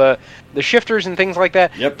and the shifters and things like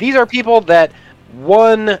that. Yep. These are people that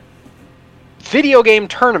won video game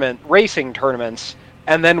racing tournaments,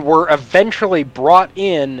 and then were eventually brought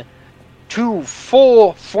in to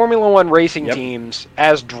full Formula One racing teams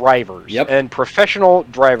as drivers and professional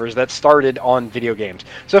drivers that started on video games.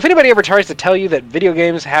 So if anybody ever tries to tell you that video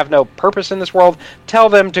games have no purpose in this world, tell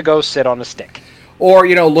them to go sit on a stick. Or,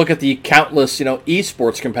 look at the countless,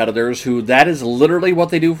 esports competitors who that is literally what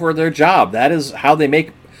they do for their job. That is how they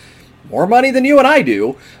make more money than you and I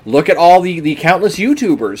do. Look at all the countless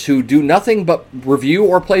YouTubers who do nothing but review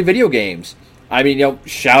or play video games. I mean,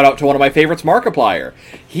 shout out to one of my favorites, Markiplier.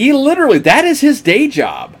 He literally, that is his day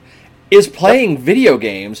job. is playing video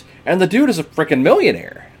games, and the dude is a freaking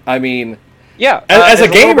millionaire. I mean, yeah, as a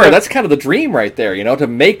gamer, that's kind of the dream right there, to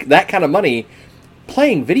make that kind of money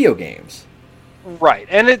playing video games. Right,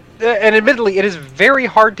 and admittedly, it is very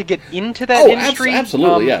hard to get into that industry.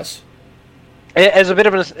 Absolutely, yes. As a bit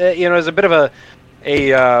of an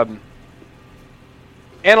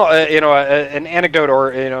anecdote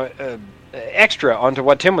or extra onto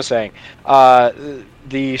what Tim was saying.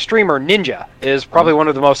 The streamer Ninja is probably one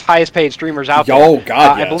of the most highest paid streamers out there. Oh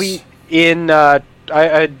God, yes. I believe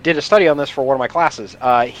I did a study on this for one of my classes.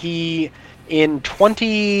 He in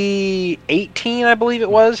 2018, I believe it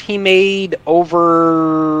was, he made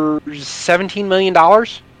over $17 million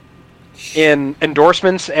in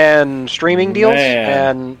endorsements and streaming deals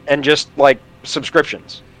and just like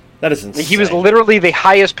subscriptions. That is insane. He was literally the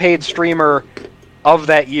highest paid streamer of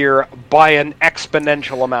that year by an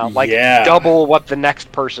exponential amount, double what the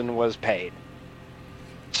next person was paid.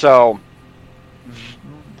 So,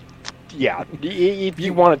 yeah, if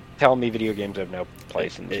you want to tell me video games have no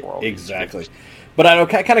place in this world. Exactly. But I know,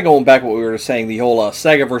 kind of going back to what we were saying, the whole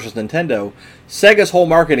Sega versus Nintendo, Sega's whole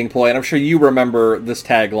marketing ploy, and I'm sure you remember this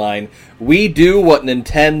tagline, "We do what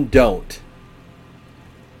Nintendo don't."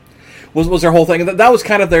 Was their whole thing. That was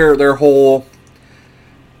kind of their whole...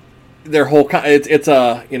 It's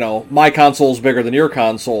my console's bigger than your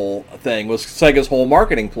console thing was Sega's whole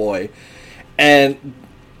marketing ploy. And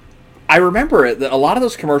I remember it, that a lot of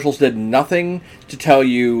those commercials did nothing to tell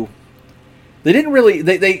you. They didn't really.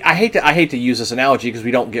 I hate to use this analogy because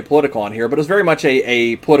we don't get political on here, but it was very much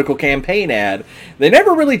a political campaign ad. They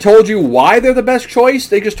never really told you why they're the best choice.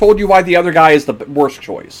 They just told you why the other guy is the worst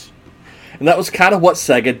choice, and that was kind of what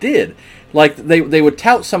Sega did. Like they would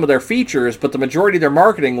tout some of their features, but the majority of their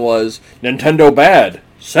marketing was Nintendo bad,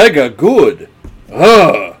 Sega good.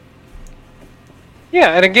 Ugh.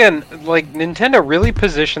 Yeah, and again, like Nintendo really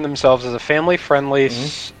positioned themselves as a family-friendly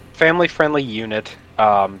unit.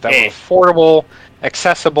 That was affordable,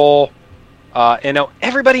 accessible.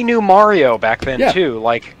 Everybody knew Mario back then too.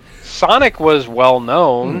 Like Sonic was well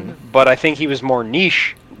known, but I think he was more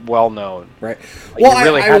niche, well known. Right. Like, you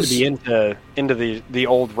really had to be into the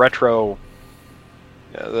old retro,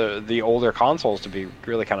 the older consoles to be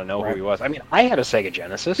really kind of know who he was. I mean, I had a Sega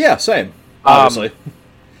Genesis. Yeah, same. Obviously.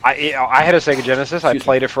 I had a Sega Genesis. I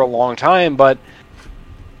played it for a long time, but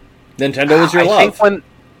Nintendo was your love.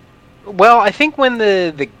 I think when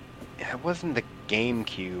the it wasn't the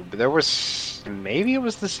GameCube. There was maybe it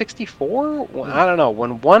was the 64. I don't know.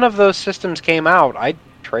 When one of those systems came out, I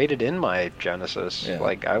traded in my Genesis. Yeah.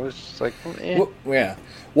 Like I was like, Well,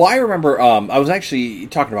 I remember I was actually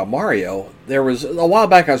talking about Mario. There was a while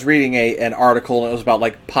back I was reading an article and it was about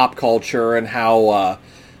like pop culture and how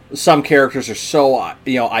some characters are so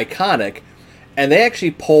iconic, and they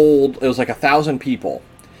actually polled. It was like 1,000 people,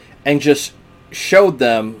 and just showed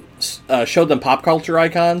them pop culture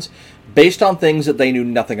icons based on things that they knew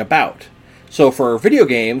nothing about. So for video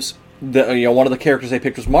games, one of the characters they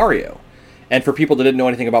picked was Mario, and for people that didn't know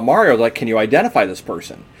anything about Mario, they're like, can you identify this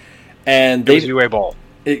person? And they do a ball.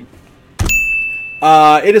 It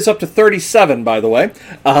is up to 37, by the way,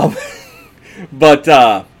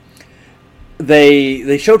 but.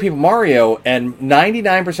 They showed people Mario, and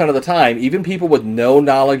 99% of the time, even people with no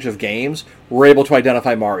knowledge of games were able to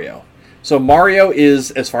identify Mario. So Mario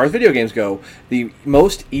is, as far as video games go, the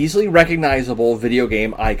most easily recognizable video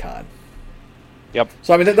game icon. Yep.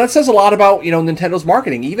 So I mean that says a lot about Nintendo's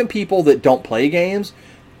marketing. Even people that don't play games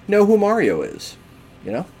know who Mario is.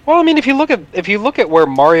 Well, I mean, if you look at where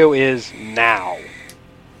Mario is now,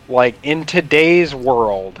 like in today's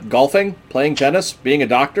world, golfing, playing tennis, being a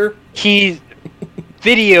doctor,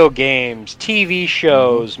 video games, TV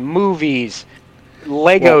shows, movies,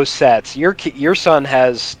 Lego sets. Your son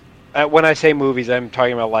has. When I say movies, I'm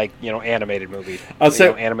talking about like animated movies. I'd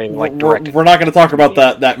say animated like directed. We're not going to talk about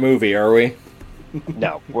that movie, are we?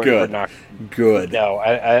 No, we're not. Good. No,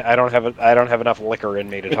 I don't have enough liquor in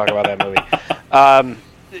me to talk about that movie.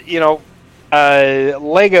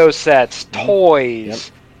 Lego sets,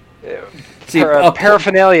 toys. Yep.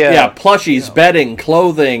 Paraphernalia. Yeah, plushies, bedding,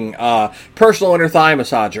 clothing, personal inner thigh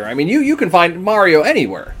massager. I mean, you can find Mario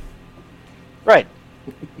anywhere. Right.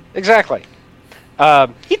 Exactly.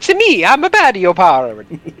 It's me. I'm a baddie power.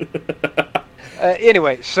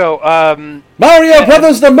 Anyway, so Mario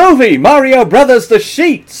Brothers the movie, Mario Brothers the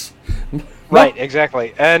sheets. Right,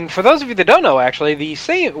 exactly. And for those of you that don't know, actually,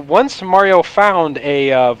 once Mario found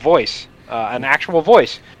a voice, an actual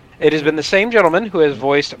voice. It has been the same gentleman who has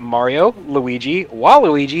voiced Mario, Luigi,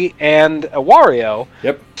 Waluigi, and Wario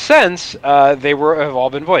since they have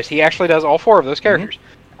all been voiced. He actually does all four of those characters.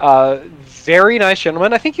 Very nice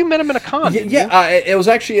gentleman. I think you met him in a con. It was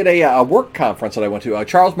actually at a work conference that I went to.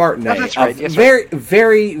 Charles Martinet. Oh, that's right. Yes, very,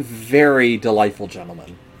 very, very delightful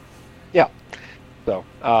gentleman. Yeah. So,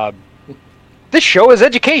 this show is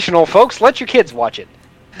educational, folks. Let your kids watch it.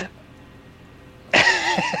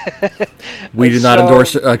 We do not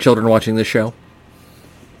endorse children watching this show.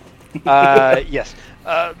 Yes.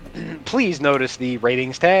 Please notice the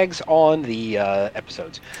ratings tags on the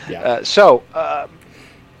episodes. Yeah.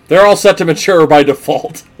 They're all set to mature by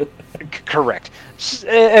default. Correct.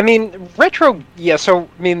 I mean, retro. Yeah. So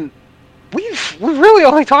I mean, we've really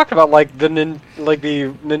only talked about like the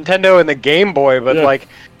Nintendo and the Game Boy, but like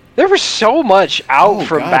there was so much out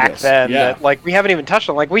from back then that like we haven't even touched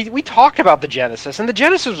on. Like we talked about the Genesis, and the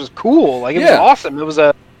Genesis was cool. Like it was awesome. It was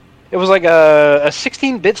like a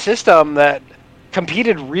 16-bit system that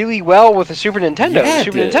competed really well with the Super Nintendo. Yeah, the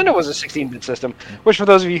Super Nintendo was a 16-bit system, which for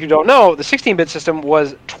those of you who don't know, the 16-bit system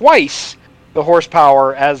was twice the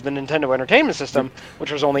horsepower as the Nintendo Entertainment System,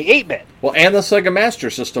 which was only 8-bit. Well, and the Sega Master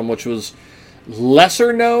System, which was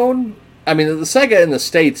lesser known. I mean, the Sega in the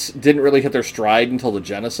States didn't really hit their stride until the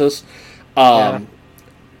Genesis. I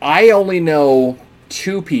only know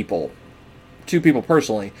two people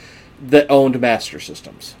personally, that owned Master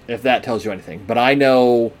Systems, if that tells you anything. But I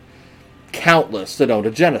know countless that owned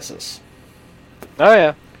a Genesis. Oh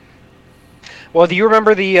yeah. Well, do you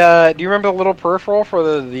remember the little peripheral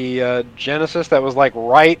for the Genesis that was like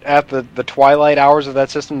right at the twilight hours of that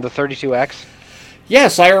system, the 32X?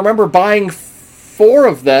 Yes, I remember buying 4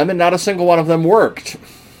 of them, and not a single one of them worked.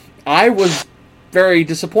 I was very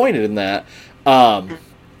disappointed in that.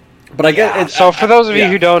 But I guess so. For those of you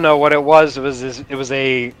who don't know what it was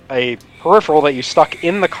a peripheral that you stuck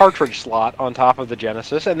in the cartridge slot on top of the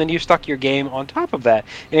Genesis, and then you stuck your game on top of that,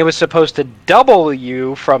 and it was supposed to double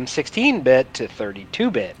you from 16-bit to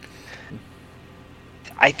 32-bit.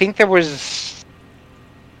 I think there was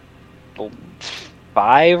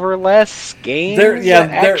 5 or less games. There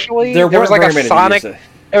was like a Sonic.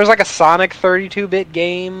 There was like a Sonic 32-bit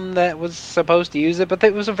game that was supposed to use it, but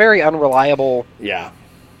it was a very unreliable.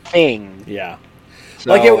 Thing. Yeah. So,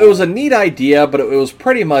 like, it was a neat idea, but it was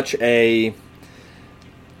pretty much they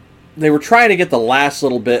were trying to get the last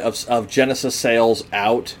little bit of Genesis sales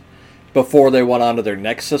out before they went on to their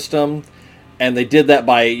next system, and they did that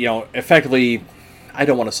by, effectively, I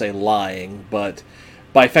don't want to say lying, but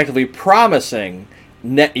by effectively promising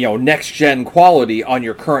next-gen quality on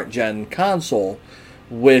your current-gen console,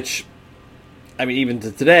 which, I mean, even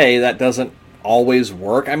to today, that doesn't always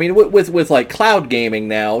work. I mean, with like cloud gaming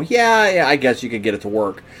now, I guess you could get it to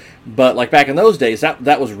work, but like back in those days,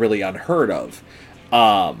 that was really unheard of.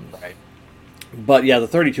 Right. But yeah, the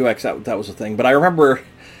 32X that was a thing. But I remember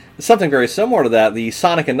something very similar to that, the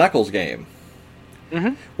Sonic and Knuckles game,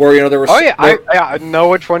 where there was. Oh yeah, I know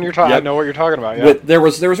which one you're talking. Yep. I know what you're talking about. Yeah. There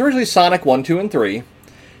was originally Sonic 1, 2, and 3,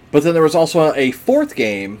 but then there was also a 4th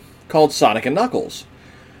game called Sonic and Knuckles,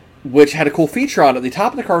 which had a cool feature on it. The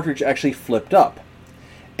top of the cartridge actually flipped up.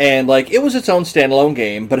 And, like, it was its own standalone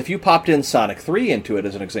game, but if you popped in Sonic 3 into it,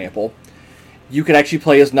 as an example, you could actually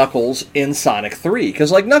play as Knuckles in Sonic 3.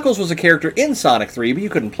 Because, like, Knuckles was a character in Sonic 3, but you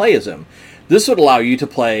couldn't play as him. This would allow you to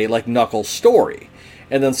play, like, Knuckles' story.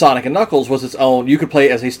 And then Sonic and Knuckles was its own, you could play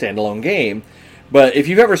it as a standalone game. But if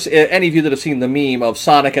you've ever, any of you that have seen the meme of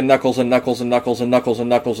Sonic and Knuckles and Knuckles and Knuckles and Knuckles and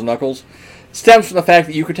Knuckles and Knuckles, stems from the fact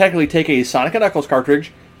that you could technically take a Sonic and Knuckles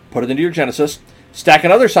cartridge, put it into your Genesis, stack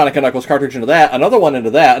another Sonic and Knuckles cartridge into that, another one into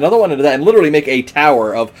that, another one into that, and literally make a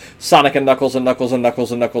tower of Sonic and Knuckles and Knuckles and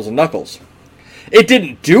Knuckles and Knuckles and Knuckles. It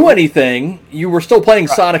didn't do anything. You were still playing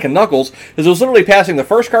Sonic and Knuckles, because it was literally passing the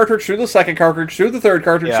first cartridge through the second cartridge, through the third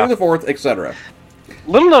cartridge, through the fourth, etc.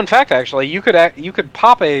 Little known fact, actually, you could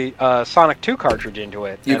pop a Sonic 2 cartridge into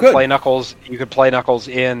it play Knuckles. You could play Knuckles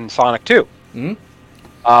in Sonic 2.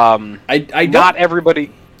 Mm-hmm. Not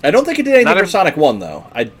everybody. I don't think it did anything for Sonic 1, though.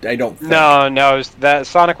 I don't think. No, that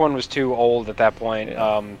Sonic 1 was too old at that point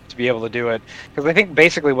to be able to do it. Because I think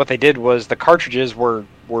basically what they did was the cartridges were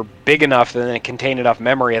big enough and it contained enough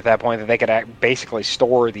memory at that point that they could basically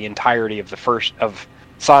store the entirety of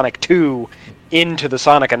Sonic 2 into the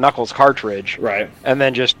Sonic and Knuckles cartridge. Right. And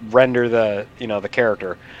then just render the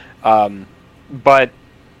character. So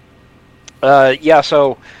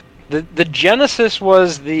the Genesis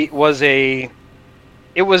was a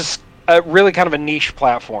really kind of a niche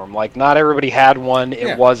platform. Like, not everybody had one.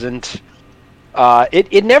 It wasn't.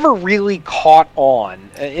 It never really caught on,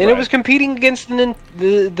 and it was competing against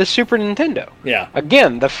the Super Nintendo. Yeah.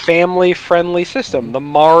 Again, the family-friendly system, the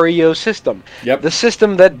Mario system, the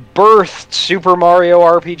system that birthed Super Mario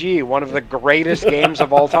RPG, one of the greatest games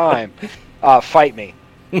of all time. Fight me.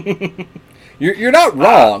 You're not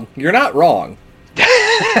wrong. You're not wrong.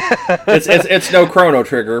 It's no Chrono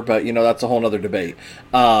Trigger, but that's a whole other debate.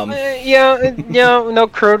 No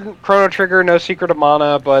Chrono Trigger, no Secret of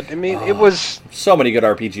Mana, but I mean, it was so many good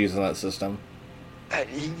RPGs in that system.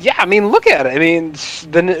 Yeah, I mean, look at it. I mean,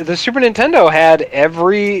 the Super Nintendo had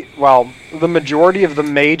the majority of the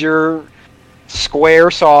major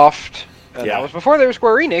Squaresoft. That was before they were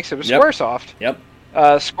Square Enix. It was Squaresoft. Yep.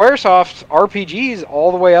 Squaresoft RPGs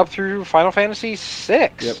all the way up through Final Fantasy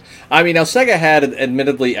VI. Yep. I mean, now Sega had,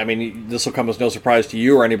 admittedly, I mean, this will come as no surprise to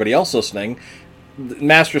you or anybody else listening, the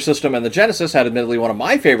Master System and the Genesis had, admittedly, one of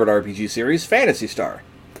my favorite RPG series, Phantasy Star,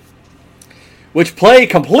 which play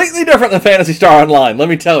completely different than Phantasy Star Online, let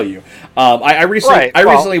me tell you. I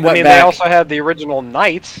recently went back. They also had the original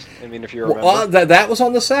Knights, I mean, if you remember. Well, that was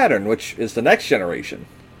on the Saturn, which is the next generation.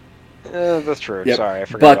 That's true. Yep. Sorry, I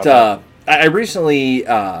forgot about that. I recently,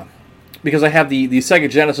 because I have the Sega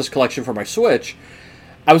Genesis collection for my Switch,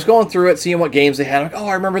 I was going through it, seeing what games they had. I'm like,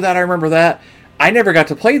 I remember that. I never got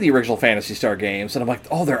to play the original Phantasy Star games, and I'm like,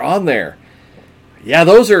 they're on there. Yeah,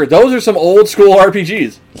 those are some old school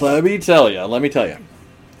RPGs. Let me tell you.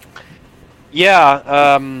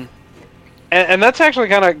 Yeah, and that's actually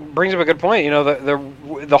kind of brings up a good point.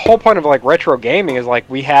 The whole point of like retro gaming is like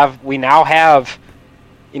we now have,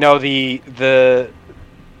 the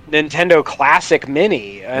Nintendo Classic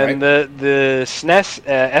Mini and the SNES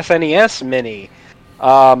SNES Mini,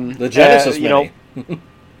 the Genesis Mini,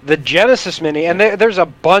 the Genesis Mini, and there's a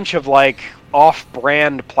bunch of like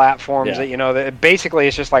off-brand platforms that basically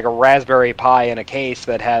it's just like a Raspberry Pi in a case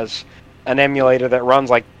that has an emulator that runs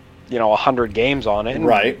like 100 games on it. And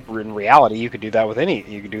in reality, you could do that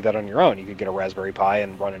you could do that on your own. You could get a Raspberry Pi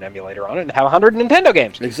and run an emulator on it and have 100 Nintendo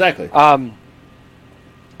games. Exactly.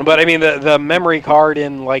 But I mean, the memory card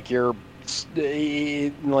in like a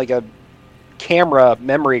camera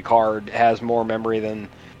memory card has more memory than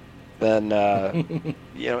any of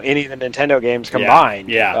the Nintendo games combined.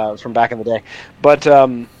 From back in the day. But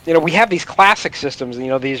we have these classic systems.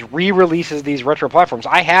 These re-releases, these retro platforms.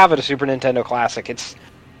 I have a Super Nintendo Classic. It's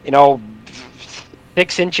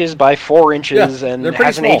 6 inches by 4 inches and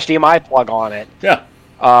has an HDMI plug on it. Yeah.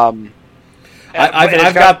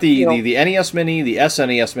 I've got the NES Mini, the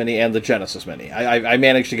SNES Mini, and the Genesis Mini. I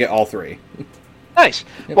managed to get all three. Nice.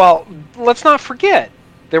 Yep. Well, let's not forget,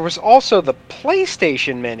 there was also the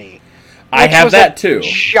PlayStation Mini. I have that too.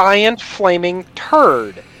 Giant flaming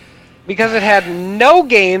turd. Because it had no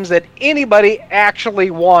games that anybody actually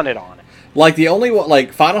wanted on it. Like the only one,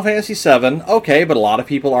 like Final Fantasy VII, okay, but a lot of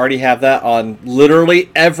people already have that on literally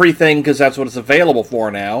everything because that's what it's available for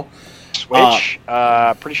now. Switch,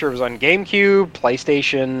 pretty sure it was on GameCube,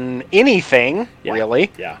 PlayStation, anything,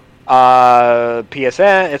 really. Yeah.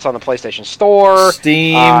 PSN, it's on the PlayStation Store.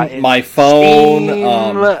 Steam, my phone.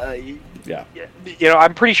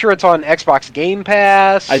 I'm pretty sure it's on Xbox Game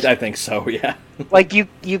Pass. I think so, yeah. Like,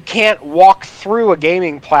 you can't walk through a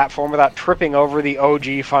gaming platform without tripping over the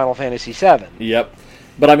OG Final Fantasy VII. Yep.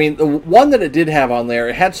 But, I mean, the one that it did have on there,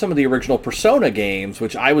 it had some of the original Persona games,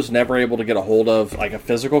 which I was never able to get a hold of, like a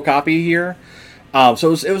physical copy here.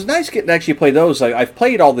 So it was nice getting to actually play those. I've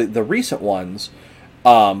played all the recent ones,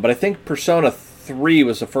 but I think Persona 3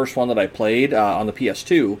 was the first one that I played on the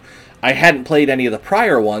PS2. I hadn't played any of the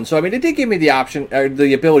prior ones, so, I mean, it did give me the option, or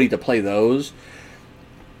the ability to play those.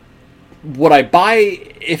 Would I buy,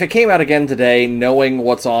 if it came out again today, knowing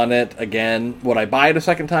what's on it again, would I buy it a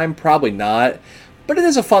second time? Probably not. But it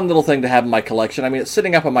is a fun little thing to have in my collection. I mean, it's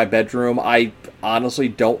sitting up in my bedroom. I honestly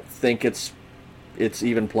don't think it's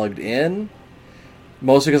even plugged in.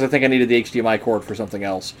 Mostly because I think I needed the HDMI cord for something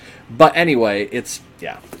else. But anyway,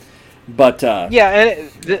 But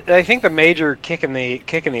and I think the major kick in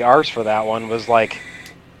the arse for that one was like,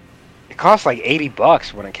 it cost like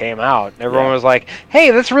 $80 when it came out. Everyone was like,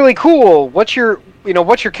 "Hey, that's really cool. What's your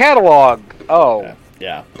catalog?" Oh,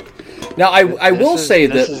 yeah. Now I will say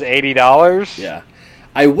that this is $80. Yeah,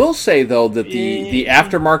 I will say though that the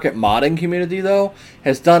aftermarket modding community though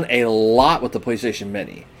has done a lot with the PlayStation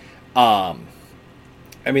Mini.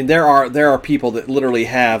 I mean, there are people that literally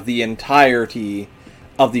have the entirety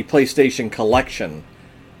of the PlayStation collection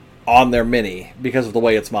on their Mini because of the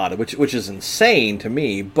way it's modded, which is insane to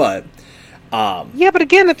me, but but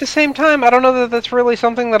again, at the same time, I don't know that that's really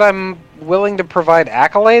something that I'm willing to provide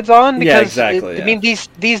accolades on, because exactly. I mean,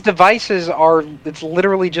 these devices it's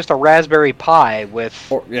literally just a Raspberry Pi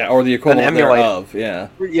with or the equivalent thereof,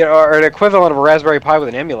 or an equivalent of a Raspberry Pi with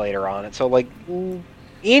an emulator on it. So like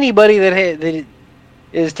anybody that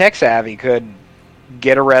is tech savvy could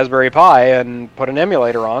get a Raspberry Pi and put an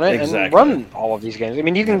emulator on it and run all of these games. I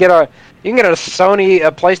mean, you can get a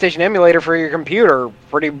PlayStation emulator for your computer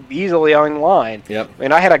pretty easily online. Yep. I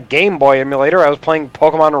mean, I had a Game Boy emulator. I was playing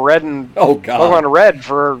Pokemon Red and Pokemon Red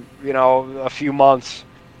for a few months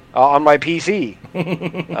on my PC.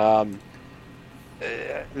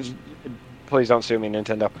 Please don't sue me,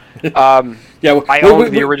 Nintendo. I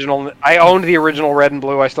owned the original. I owned the original Red and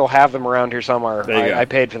Blue. I still have them around here somewhere. I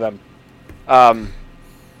paid for them.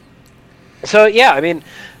 So yeah, I mean,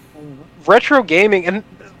 retro gaming, and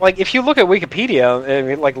like if you look at Wikipedia, I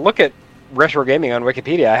mean, like look at retro gaming on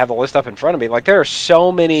Wikipedia. I have the list up in front of me. Like there are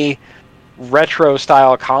so many retro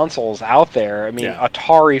style consoles out there. I mean,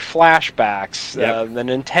 Atari flashbacks, the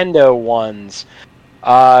Nintendo ones,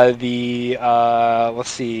 let's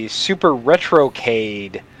see, Super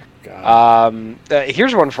Retrocade.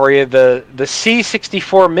 Here's one for you: the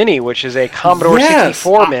C64 Mini, which is a Commodore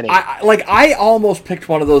 64 Mini. I almost picked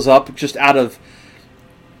one of those up just out of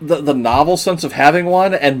the novel sense of having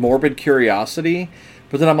one and morbid curiosity.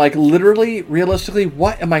 But then I'm like, literally, realistically,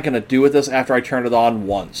 what am I going to do with this after I turn it on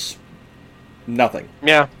once? Nothing.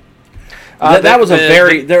 Yeah. That was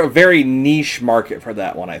a very niche market for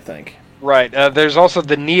that one, I think. Right. There's also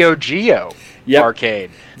the Neo Geo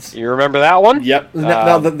arcade. You remember that one? Yep.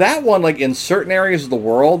 Now, that one, like in certain areas of the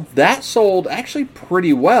world, that sold actually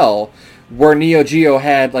pretty well, where Neo Geo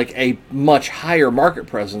had like a much higher market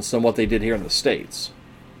presence than what they did here in the States.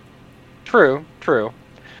 True.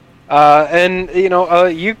 And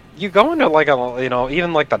you go into like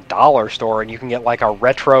even like the dollar store and you can get like a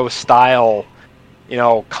retro style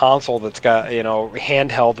console that's got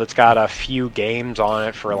handheld that's got a few games on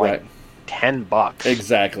it for like $10.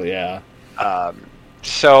 Exactly, yeah.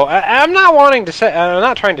 So I'm not wanting to say, I'm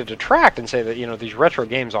not trying to detract and say that these retro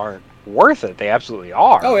games aren't worth it. They absolutely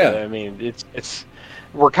are. Oh yeah. I mean,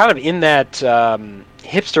 we're kind of in that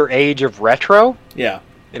hipster age of retro. Yeah.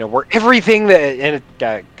 Where everything and it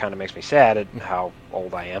kind of makes me sad at how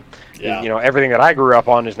old I am. Yeah. Everything that I grew up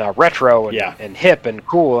on is now retro and hip and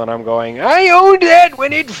cool, and I'm going, I owned that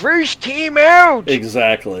when it first came out.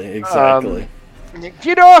 Exactly.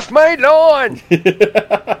 Get off my lawn.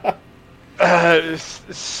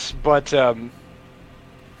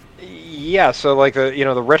 Yeah. So like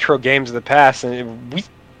the retro games of the past, and we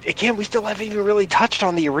still haven't even really touched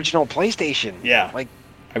on the original PlayStation. Yeah. Like.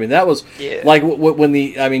 I mean, that was like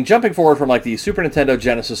when jumping forward from like the Super Nintendo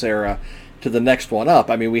Genesis era to the next one up.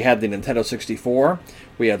 I mean, we had the Nintendo 64,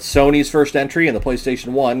 we had Sony's first entry in the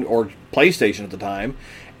PlayStation 1 or PlayStation at the time,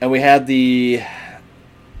 and we had the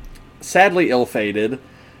sadly ill-fated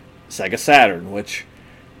Sega Saturn, which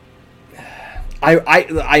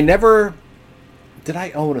I never did.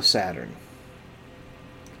 I own a Saturn.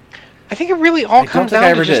 I think it really all comes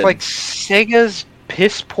down to just like Sega's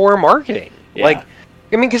piss poor marketing. Yeah. Like.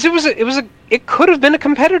 I mean, because it could have been a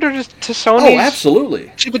competitor to Sony. Oh,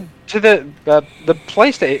 absolutely. To the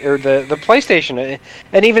PlayStation or the PlayStation,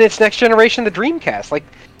 and even its next generation, the Dreamcast. Like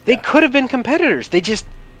they could have been competitors. They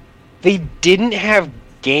didn't have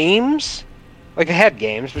games. Like they had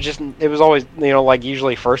games, but it was always like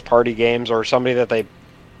usually first party games or somebody that they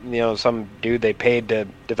some dude they paid to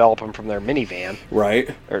develop them from their minivan,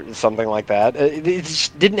 right, or something like that. It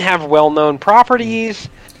just didn't have well known properties.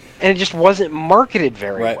 And it just wasn't marketed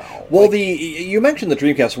very well. Well, you mentioned the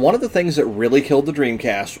Dreamcast. One of the things that really killed the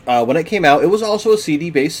Dreamcast, when it came out, it was also a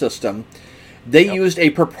CD-based system. They used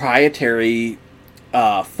a proprietary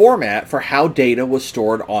format for how data was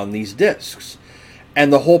stored on these discs.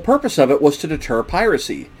 And the whole purpose of it was to deter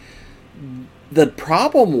piracy. The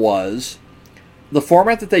problem was the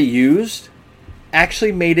format that they used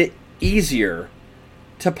actually made it easier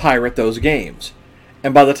to pirate those games.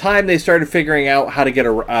 And by the time they started figuring out how to get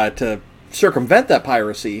to circumvent that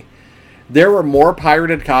piracy, there were more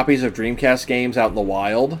pirated copies of Dreamcast games out in the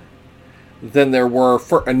wild than there were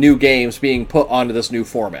new games being put onto this new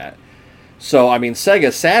format. So, I mean,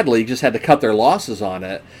 Sega sadly just had to cut their losses on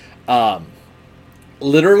it.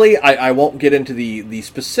 Literally, I won't get into the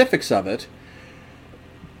specifics of it.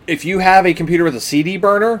 If you have a computer with a CD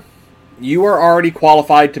burner, you are already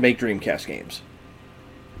qualified to make Dreamcast games.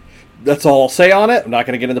 That's all I'll say on it. I'm not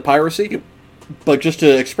going to get into piracy, but just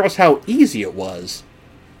to express how easy it was.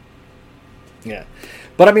 Yeah.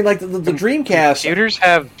 But I mean, like, the Dreamcast... Computers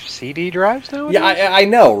have CD drives nowadays? Yeah, I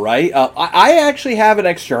know, right? I actually have an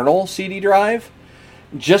external CD drive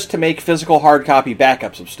just to make physical hard copy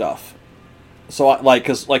backups of stuff. So,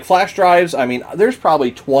 because flash drives, I mean, there's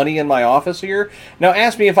probably 20 in my office here. Now,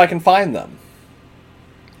 ask me if I can find them.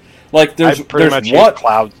 Like, there's I pretty much use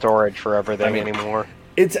cloud storage for everything anymore.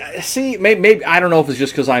 It's see, maybe I don't know if it's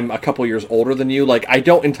just because I'm a couple years older than you. Like, I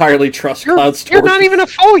don't entirely trust cloud storage. You're not even a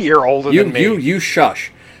full year older than me. You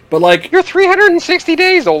shush. But like, you're 360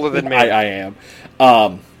 days older than me. I am.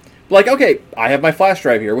 Like, okay, I have my flash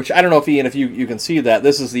drive here, which I don't know if Ian, if you can see that.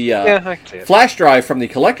 This is the I can see it. Flash drive from the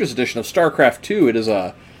collector's edition of StarCraft 2. It is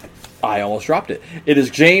I almost dropped it. It is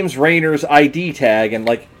James Rayner's ID tag, and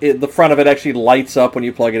like the front of it actually lights up when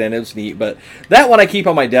you plug it in. It's neat, but that one I keep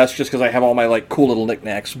on my desk just because I have all my like cool little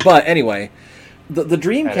knickknacks. But anyway, the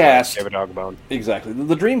Dreamcast. Give a dog a bone. Exactly,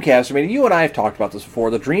 the Dreamcast. I mean, you and I have talked about this before.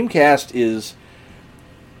 The Dreamcast is,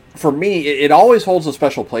 for me, it always holds a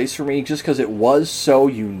special place for me just because it was so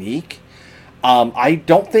unique. I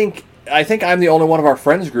think I'm the only one of our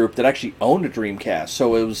friends group that actually owned a Dreamcast,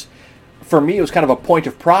 so it was. For me, it was kind of a point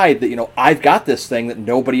of pride that, you know, I've got this thing that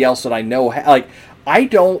nobody else that I know like, I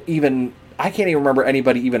can't even remember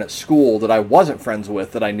anybody even at school that I wasn't friends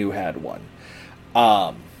with that I knew had one.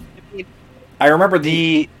 I remember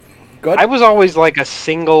I was always like a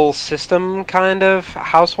single system kind of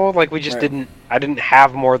household. Like, we just I didn't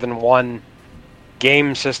have more than one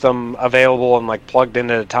game system available and like plugged in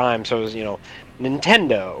at a time. So it was, you know,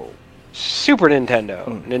 Nintendo, Super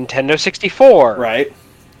Nintendo, Nintendo 64. Right.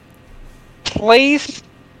 PlayStation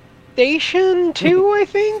 2, I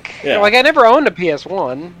think. Yeah. Like, I never owned a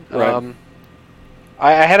PS1. Right.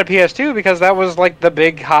 I had a PS2 because that was like the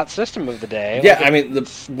big hot system of the day. Yeah, like, I mean,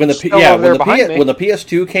 when the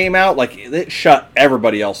PS2 came out, like, it shut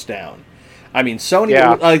everybody else down. I mean,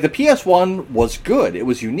 Sony, like, the PS1 was good. It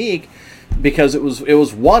was unique because it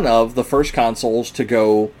was one of the first consoles to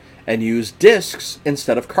go and use discs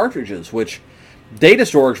instead of cartridges, which data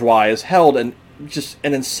storage wise held just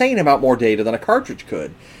an insane amount more data than a cartridge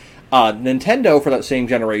could. Nintendo, for that same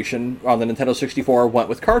generation, on the Nintendo 64, went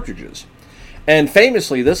with cartridges. And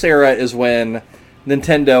famously, this era is when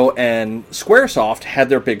Nintendo and Squaresoft had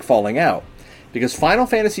their big falling out. Because Final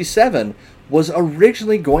Fantasy VII was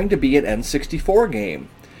originally going to be an N64 game.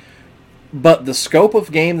 But the scope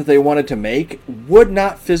of game that they wanted to make would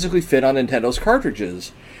not physically fit on Nintendo's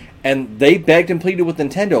cartridges. And they begged and pleaded with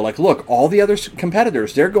Nintendo, like, look, all the other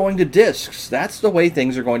competitors, they're going to discs. That's the way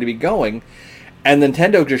things are going to be going. And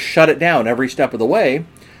Nintendo just shut it down every step of the way.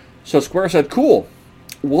 So Square said, cool,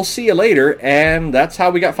 we'll see you later. And that's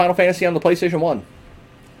how we got Final Fantasy on the PlayStation 1.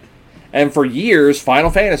 And for years,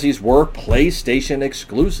 Final Fantasies were PlayStation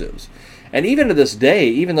exclusives. And even to this day,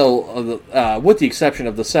 even though, with the exception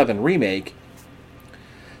of the 7 remake,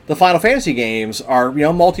 the Final Fantasy games are, you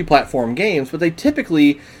know, multi-platform games, but they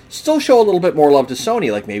typically still show a little bit more love to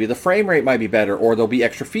Sony. Like, maybe the frame rate might be better, or there'll be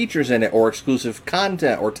extra features in it, or exclusive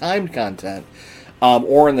content, or timed content.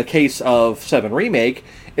 Or in the case of 7 Remake,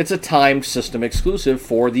 it's a timed system exclusive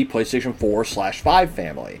for the PlayStation 4/5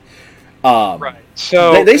 family. Right.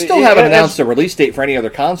 So they still haven't announced a release date for any other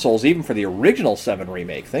consoles, even for the original 7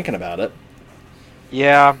 Remake, thinking about it.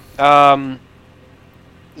 Yeah.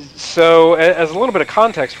 So, as a little bit of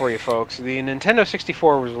context for you folks, the Nintendo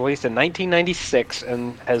 64 was released in 1996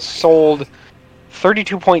 and has sold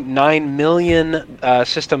 32.9 million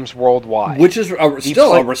systems worldwide. Which is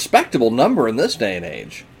still a respectable number in this day and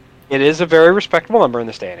age. It is a very respectable number in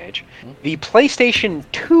this day and age. The PlayStation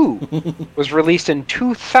 2 was released in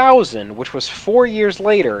 2000, which was 4 years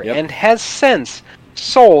later, and has since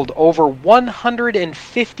sold over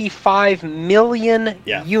 155 million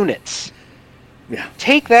units. Yeah.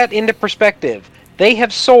 Take that into perspective. They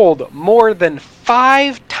have sold more than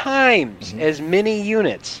 5 times as many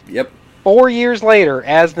units 4 years later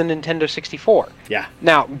as the Nintendo 64. Yeah.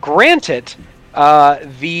 Now, granted,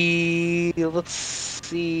 let's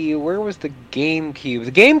see, where was the GameCube?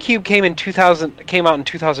 The GameCube came out in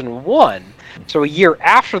 2001, so a year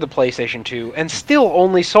after the PlayStation 2, and still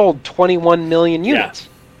only sold 21 million units,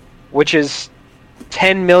 which is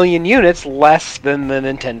 10 million units less than the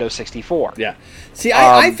Nintendo 64. Yeah. See,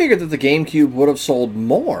 I figured that the GameCube would have sold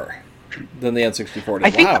more than the N64 did.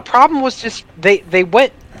 I think the problem was just they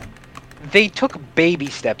took baby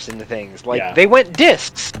steps into things. Like, they went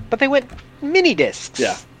discs, but they went mini discs.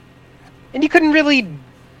 Yeah. And you couldn't really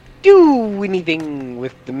do anything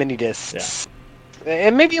with the mini discs. Yeah.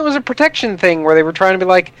 And maybe it was a protection thing where they were trying to be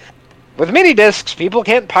like, with mini discs, people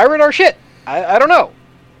can't pirate our shit. I don't know.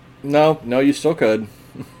 No, you still could.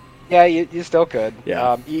 Yeah, you still could.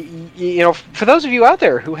 Yeah. You know, for those of you out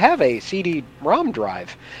there who have a CD-ROM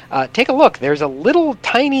drive, take a look. There's a little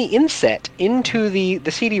tiny inset into the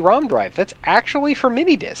CD-ROM drive that's actually for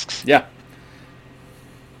mini discs. Yeah.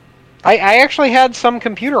 I actually had some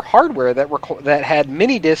computer hardware that had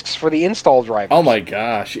mini discs for the install drivers. Oh my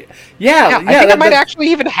gosh! Yeah. I think I might actually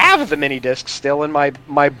even have the mini discs still in my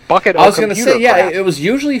bucket. I was going to say, it was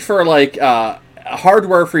usually for like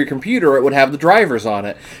hardware for your computer, it would have the drivers on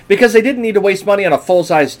it. Because they didn't need to waste money on a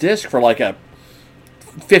full-size disc for like a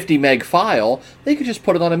 50 meg file. They could just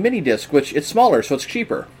put it on a mini disc, which it's smaller, so it's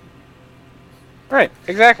cheaper. Right,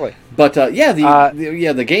 exactly. But the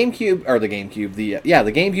GameCube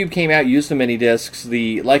the GameCube came out, used the mini discs.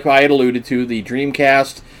 Like I had alluded to, the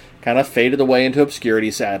Dreamcast kind of faded away into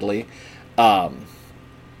obscurity, sadly. Here's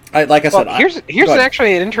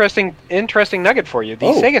actually an interesting nugget for you. The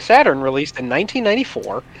Sega Saturn released in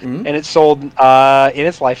 1994, and it sold in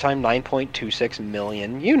its lifetime 9.26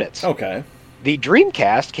 million units. Okay. The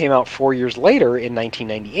Dreamcast came out 4 years later in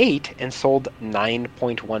 1998 and sold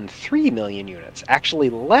 9.13 million units,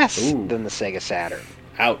 actually less than the Sega Saturn.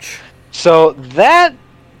 Ouch. So that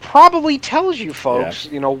probably tells you folks,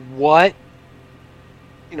 where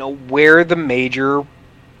the major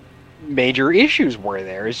issues were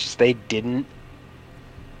there. It's just they didn't...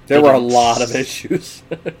 There were a lot of issues.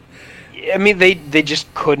 I mean, they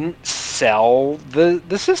just couldn't sell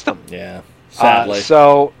the system. Yeah, sadly.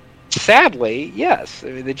 Sadly, yes.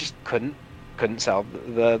 I mean, they just couldn't sell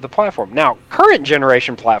the platform. Now, current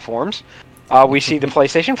generation platforms, we see the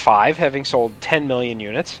PlayStation 5 having sold 10 million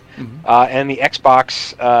units, and the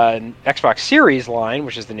Xbox Series line,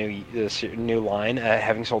 which is the new line,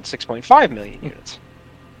 having sold 6.5 million units.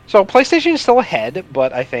 So PlayStation is still ahead,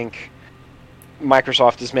 but I think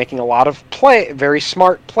Microsoft is making a lot of very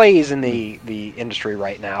smart plays in the industry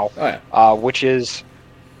right now, which is...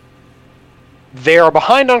 They are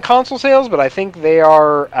behind on console sales, but I think they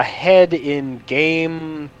are ahead in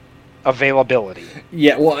game availability.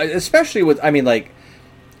 Yeah, well, especially with,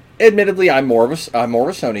 admittedly, I'm more of a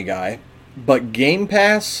Sony guy, but Game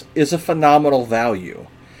Pass is a phenomenal value.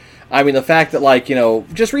 I mean, the fact that,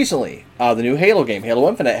 just recently, the new Halo game, Halo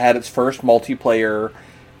Infinite, had its first multiplayer.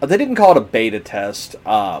 They didn't call it a beta test,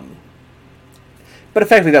 but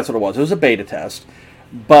effectively that's what it was. It was a beta test,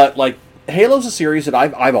 but Halo's a series that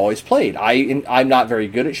I've always played. I'm not very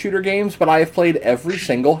good at shooter games, but I have played every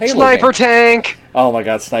single Halo Sniper game. Tank! Oh my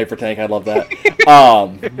god, Sniper Tank, I love that.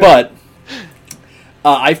 But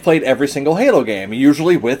I've played every single Halo game,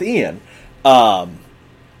 usually with Ian.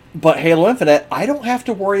 But Halo Infinite, I don't have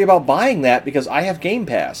to worry about buying that because I have Game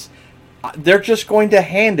Pass. They're just going to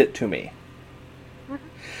hand it to me.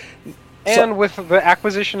 And with the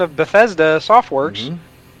acquisition of Bethesda Softworks...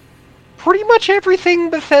 Pretty much everything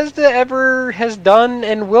Bethesda ever has done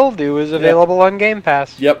and will do is available on Game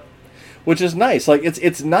Pass. Yep, which is nice.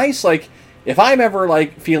 It's nice. If I'm ever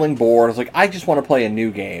feeling bored, it's I just want to play a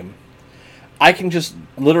new game. I can just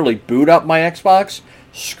literally boot up my Xbox,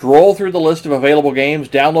 scroll through the list of available games,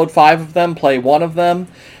 download 5 of them, play one of them,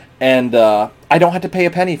 and I don't have to pay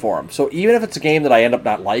a penny for them. So even if it's a game that I end up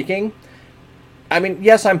not liking, I mean,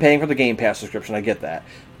 yes, I'm paying for the Game Pass subscription. I get that,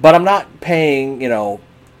 but I'm not paying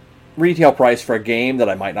retail price for a game that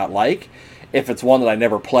I might not like. If it's one that I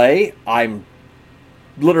never play, I'm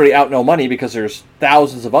literally out no money because there's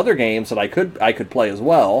thousands of other games that I could play as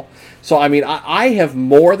well. So I mean, I have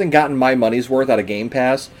more than gotten my money's worth out of Game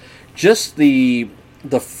Pass. Just the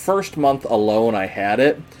first month alone I had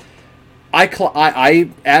it, I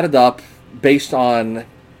added up based on,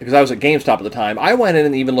 because I was at GameStop at the time, I went in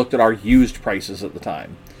and even looked at our used prices at the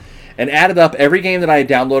time and added up every game that I had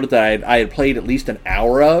downloaded that I had played at least an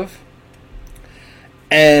hour of.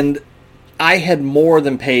 And I had more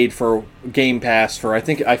than paid for Game Pass for, I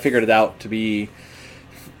think I figured it out to be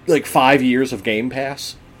 5 years of Game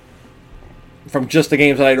Pass from just the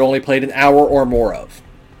games that I'd only played an hour or more of.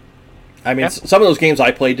 I mean, some of those games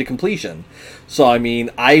I played to completion. So, I mean,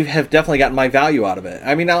 I have definitely gotten my value out of it.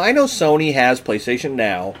 I mean, now I know Sony has PlayStation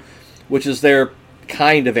Now, which is their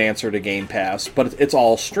kind of answer to Game Pass, but it's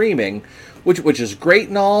all streaming, which is great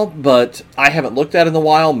and all, but I haven't looked at it in a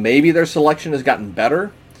while. Maybe their selection has gotten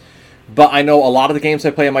better, but I know a lot of the games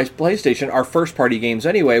I play on my PlayStation are first-party games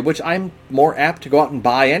anyway, which I'm more apt to go out and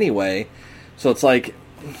buy anyway. So it's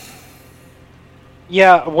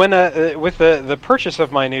Yeah, when with the purchase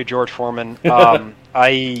of my new George Foreman,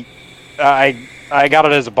 I got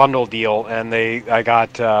it as a bundle deal, and I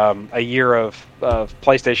got a year of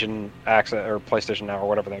PlayStation Access or PlayStation Now or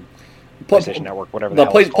whatever PlayStation Network, whatever the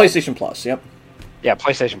PlayStation Plus. Yep. Yeah,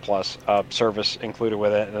 PlayStation Plus service included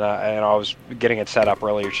with it, and I was getting it set up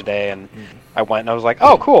earlier today, and I went and I was like,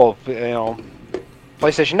 oh, cool,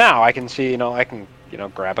 PlayStation Now, I can see, I can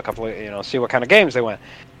grab a couple of, see what kind of games they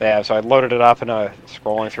have. So I loaded it up and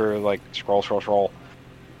scrolling through, scroll.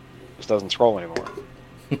 This doesn't scroll anymore.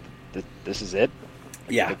 This is it?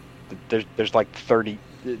 Yeah. There's 30,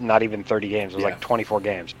 not even 30 games. There's 24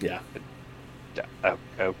 games. Yeah.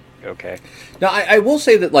 okay. Now, I will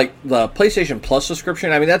say that, like, the PlayStation Plus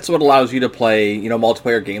subscription, I mean, that's what allows you to play,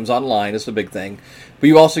 multiplayer games online. It's a big thing. But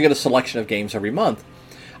you also get a selection of games every month.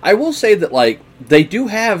 I will say that, like, they do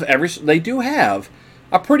have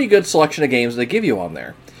a pretty good selection of games they give you on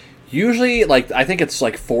there. Usually, like, I think it's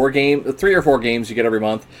like 3 or 4 games you get every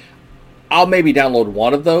month. I'll maybe download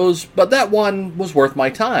one of those, but that one was worth my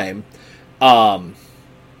time. Like,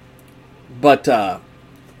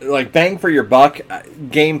 bang for your buck,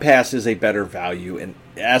 Game Pass is a better value. And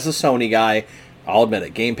as a Sony guy, I'll admit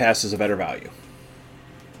it, Game Pass is a better value.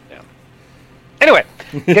 Yeah. Anyway,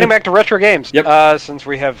 getting back to retro games. Yep. Since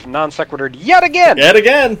we have non sequitured yet again. Yeah,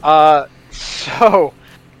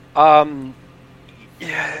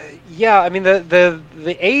 I mean,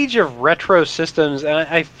 the age of retro systems,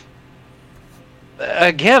 and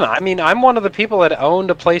I'm one of the people that owned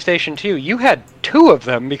a PlayStation 2. You had 2 of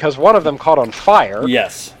them because one of them caught on fire.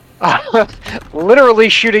 Yes. Literally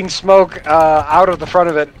shooting smoke out of the front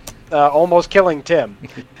of it, almost killing Tim.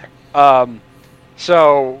 I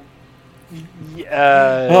still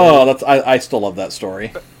love that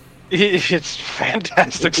story. It's a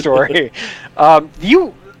fantastic story. Now,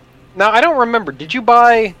 I don't remember. Did you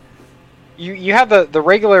buy... You had the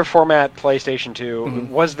regular format PlayStation 2.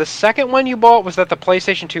 Mm-hmm. Was the second one you bought, was that the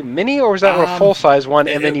PlayStation 2 Mini, or was that a full-size one,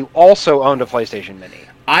 and then you also owned a PlayStation Mini?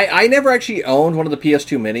 I never actually owned one of the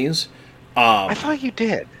PS2 Minis. I thought you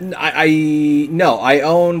did. I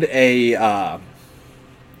owned a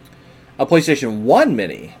PlayStation 1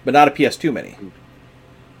 Mini, but not a PS2 Mini.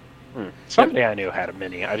 Somebody I knew had a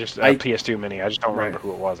Mini. A PS2 Mini. I just don't remember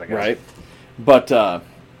who it was, I guess. Right. But...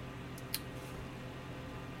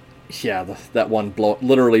 yeah, that one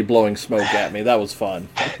literally blowing smoke at me. That was fun.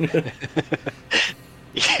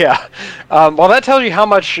 Yeah. Well, that tells you how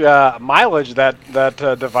much mileage that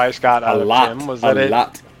device got out of Tim. Was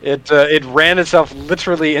that it ran itself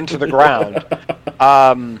literally into the ground.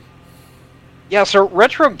 Yeah, so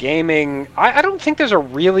retro gaming, I don't think there's a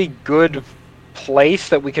really good place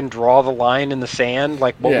that we can draw the line in the sand,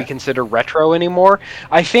 like what we consider retro anymore.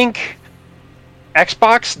 I think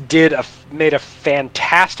Xbox made a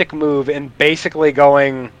fantastic move in basically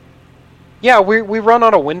going, yeah, we run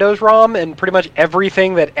on a Windows ROM, and pretty much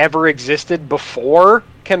everything that ever existed before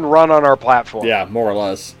can run on our platform. Yeah, more or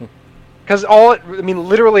less. Because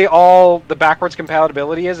literally all the backwards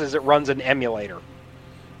compatibility is it runs an emulator.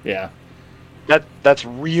 Yeah. That's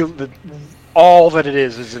real. All that it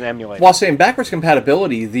is an emulator. While saying backwards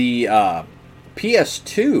compatibility, the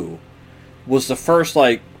PS2 was the first,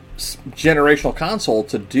 like, generational console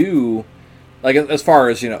to do, like, as far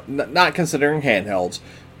as, not considering handhelds,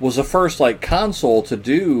 was the first, like, console to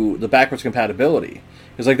do the backwards compatibility.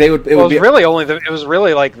 Because, like, it was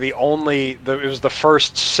the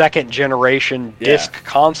first second generation disc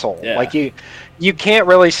console. Yeah. Like, you can't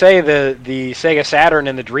really say the Sega Saturn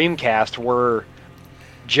and the Dreamcast were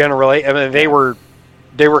generally, I mean, they were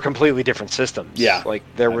completely different systems. Yeah. Like,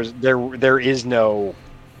 there is no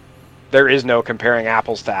comparing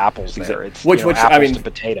apples to apples there. It's apples to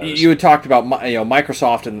potatoes. You had talked about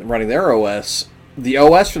Microsoft and running their OS. The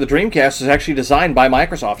OS for the Dreamcast is actually designed by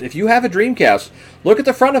Microsoft. If you have a Dreamcast, look at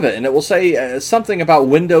the front of it, and it will say something about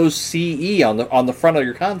Windows CE on the front of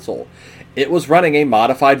your console. It was running a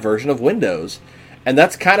modified version of Windows, and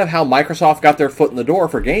that's kind of how Microsoft got their foot in the door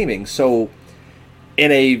for gaming. So,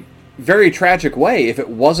 in a very tragic way, if it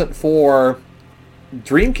wasn't for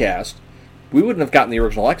Dreamcast, we wouldn't have gotten the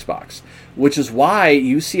original Xbox, which is why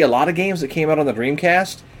you see a lot of games that came out on the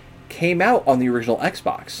Dreamcast came out on the original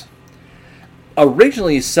Xbox.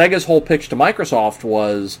 Originally, Sega's whole pitch to Microsoft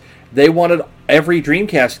was they wanted every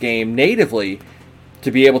Dreamcast game natively to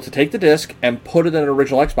be able to take the disc and put it in an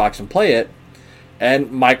original Xbox and play it, and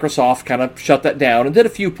Microsoft kind of shut that down and did a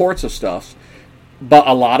few ports of stuff, but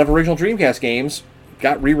a lot of original Dreamcast games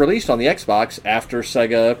got re-released on the Xbox after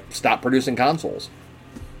Sega stopped producing consoles.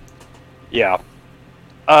 Yeah.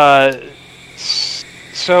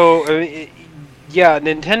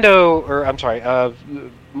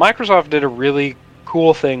 Microsoft did a really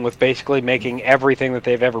cool thing with basically making everything that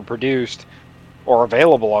they've ever produced or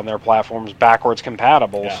available on their platforms backwards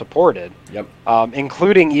compatible, supported. Yep.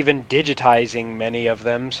 Including even digitizing many of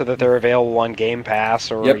them so that they're available on Game Pass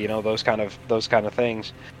or those kind of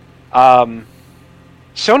things.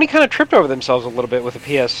 Sony kind of tripped over themselves a little bit with the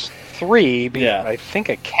PS3. Yeah. I think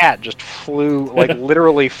a cat just flew,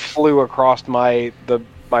 literally flew across my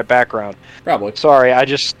background. Probably. Sorry,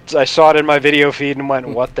 I saw it in my video feed and went,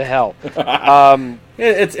 "What the hell?"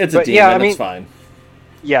 It's a demon. Yeah, it's fine.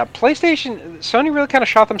 Yeah, Sony really kind of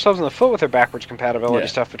shot themselves in the foot with their backwards compatibility Yeah.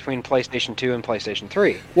 stuff between PlayStation 2 and PlayStation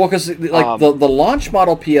 3. Well, because like the launch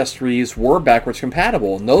model PS3s were backwards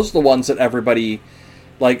compatible, and those are the ones that everybody,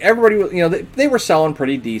 they were selling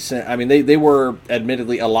pretty decent. I mean, they were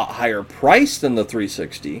admittedly a lot higher priced than the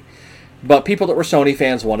 360, but people that were Sony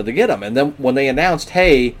fans wanted to get them. And then when they announced,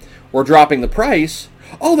 hey, we're dropping the price,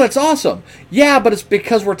 oh, that's awesome. Yeah, but it's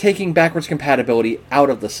because we're taking backwards compatibility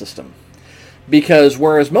out of the system. Because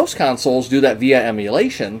whereas most consoles do that via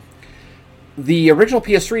emulation, the original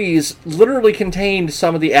PS3s literally contained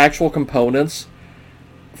some of the actual components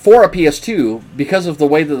for a PS2 because of the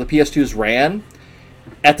way that the PS2s ran.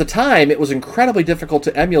 At the time, it was incredibly difficult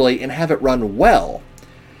to emulate and have it run well.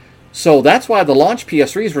 So that's why the launch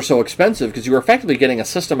PS3s were so expensive, because you were effectively getting a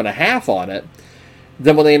system and a half on it.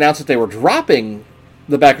 Then when they announced that they were dropping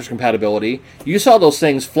the backwards compatibility, you saw those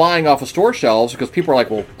things flying off of store shelves because people are like,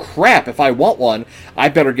 well, crap, if I want one, I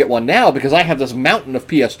better get one now because I have this mountain of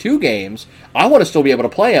PS2 games. I want to still be able to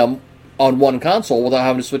play them on one console without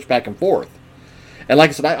having to switch back and forth. And like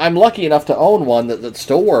I said, I'm lucky enough to own one that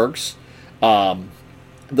still works.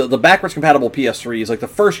 The backwards compatible PS3 is like the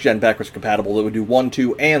first gen backwards compatible that would do 1,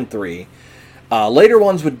 2, and 3. Later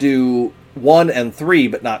ones would do 1 and 3,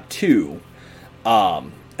 but not 2.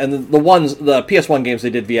 And the PS1 games they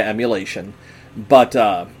did via emulation, but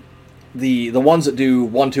the ones that do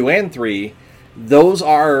 1, 2, and 3, those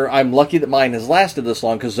are, I'm lucky that mine has lasted this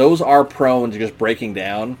long because those are prone to just breaking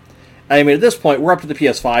down. I mean, at this point, we're up to the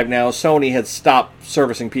PS5 now. Sony had stopped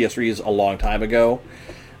servicing PS3s a long time ago,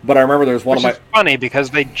 but I remember there was one of my... Which is funny because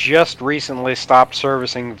they just recently stopped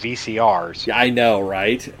servicing VCRs. Yeah, I know,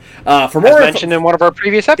 right? For more mentioned in one of our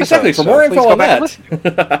previous episodes. Exactly. For more info on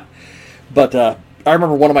that. But I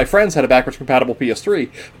remember one of my friends had a backwards compatible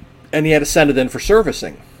PS3, and he had to send it in for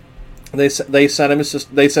servicing. They sent him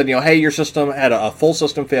they said, hey, your system had a full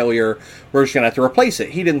system failure. We're just gonna have to replace it.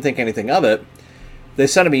 He didn't think anything of it. They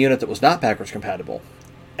sent him a unit that was not backwards compatible,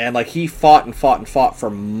 and like he fought and fought and fought for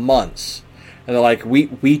months. And they're like,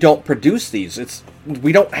 we don't produce these.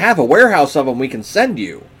 We don't have a warehouse of them we can send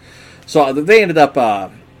you. So they ended up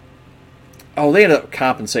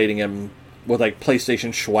compensating him with like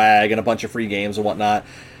PlayStation swag and a bunch of free games and whatnot.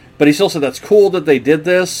 But he still said that's cool that they did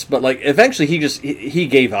this, but like eventually he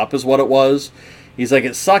gave up is what it was. He's like,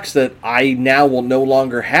 it sucks that I now will no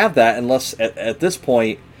longer have that unless at this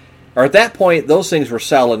point, or at that point, those things were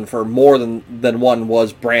selling for more than one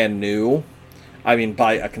was brand new. I mean,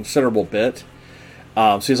 by a considerable bit.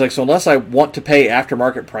 So he's like, so unless I want to pay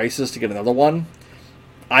aftermarket prices to get another one,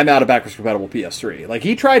 I'm out of backwards compatible PS3. Like,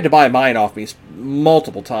 he tried to buy mine off me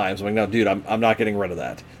multiple times. I'm like, no, dude, I'm not getting rid of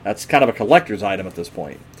that. That's kind of a collector's item at this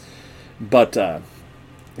point. But,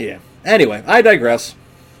 yeah. Anyway, I digress.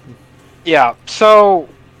 Yeah, so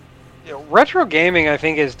retro gaming, I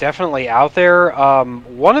think, is definitely out there.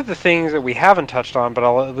 One of the things that we haven't touched on, but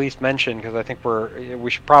I'll at least mention, because I think we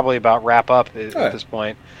should probably about wrap up at this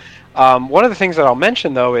point. One of the things that I'll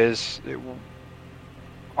mention, though, is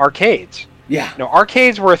arcades. Yeah.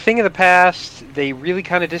 Arcades were a thing of the past. They really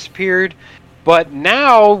kind of disappeared. But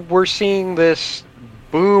now we're seeing this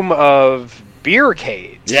boom of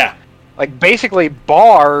beercades. Yeah. Like, basically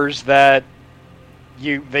bars that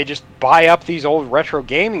they just buy up these old retro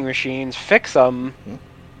gaming machines, fix them,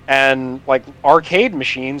 and, like, arcade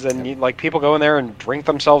machines, and, like, people go in there and drink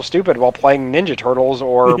themselves stupid while playing Ninja Turtles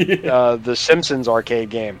or the Simpsons arcade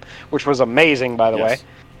game, which was amazing, by the way.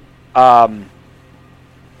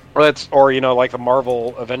 Or like the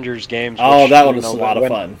Marvel Avengers games. Oh, that one was a lot of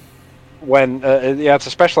fun. It's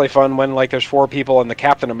especially fun when like there's 4 people and the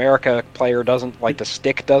Captain America player doesn't the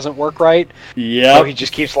stick doesn't work right. Yeah. So he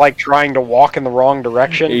just keeps like trying to walk in the wrong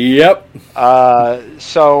direction. Yep.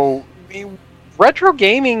 So retro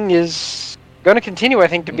gaming is going to continue, I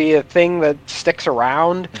think, to be a thing that sticks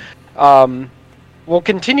around. We'll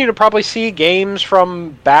continue to probably see games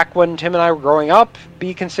from back when Tim and I were growing up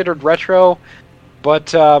be considered retro.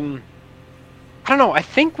 But, I don't know, I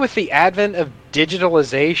think with the advent of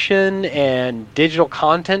digitalization and digital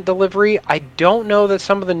content delivery, I don't know that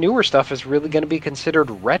some of the newer stuff is really going to be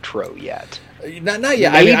considered retro yet. Not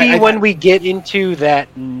yet. Maybe when we get into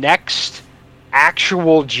that next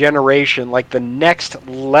actual generation, like the next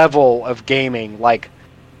level of gaming, like,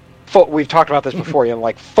 we've talked about this before,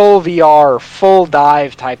 like full VR, full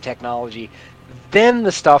dive type technology, then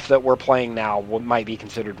the stuff that we're playing now might be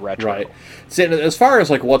considered retro. Right. So, as far as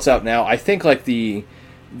like what's out now, I think like the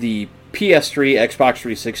PS3, Xbox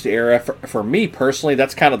 360 era, for me personally,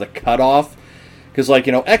 that's kind of the cutoff. Because like,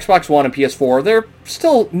 Xbox One and PS4, they're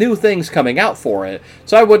still new things coming out for it.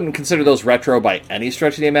 So I wouldn't consider those retro by any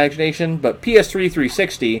stretch of the imagination. But PS3,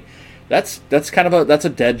 360, That's kind of a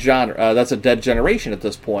dead genre. That's a dead generation at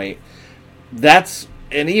this point. That's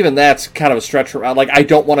kind of a stretch. Like, I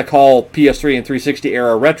don't want to call PS3 and 360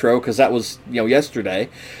 era retro because that was yesterday.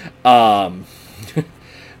 But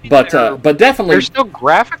definitely, they're still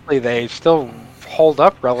graphically they still hold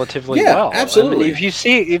up relatively well. Absolutely. I mean,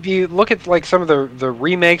 if you look at like some of the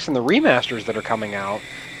remakes and the remasters that are coming out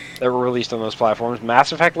that were released on those platforms,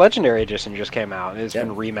 Mass Effect Legendary Edition just came out. It's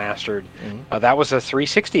been remastered. Mm-hmm. That was a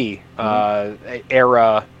 360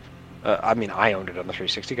 era. I mean, I owned it on the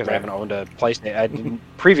 360 because I haven't owned a PlayStation. I didn't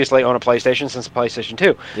previously own a PlayStation since the PlayStation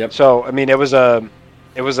 2. Yep. So, I mean, it was a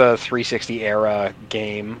 360 era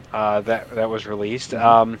game that was released.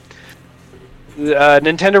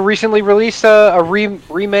 Nintendo recently released a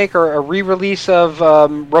remake or a re-release of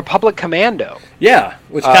Republic Commando. Yeah,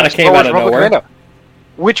 which kind of came out of nowhere. Commando,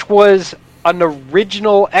 which was an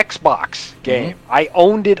original Xbox game. Mm-hmm. I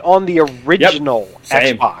owned it on the original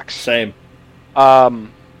Xbox. Same.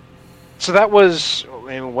 So that was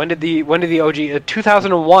when did the OG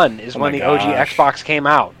 2001 is when the OG Xbox came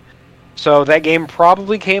out. So that game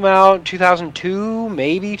probably came out 2002,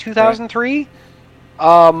 maybe 2003.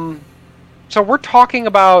 Right. So we're talking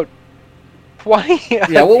about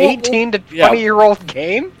 18 to 20-year-old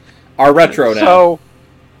game. Our retro now. So,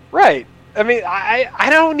 right. I mean, I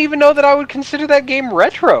don't even know that I would consider that game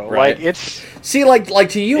retro. Right. Like it's like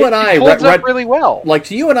to you and I, it holds up really well. Like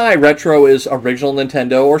to you and I, retro is original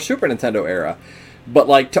Nintendo or Super Nintendo era. But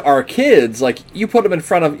like to our kids, like you put them in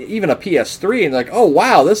front of even a PS3 and they're like, oh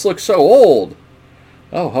wow, this looks so old.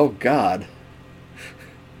 Oh God.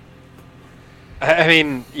 I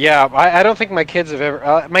mean, yeah, I don't think my kids have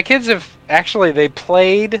ever... my kids have... Actually, they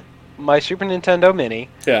played my Super Nintendo Mini.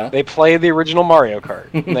 Yeah. They played the original Mario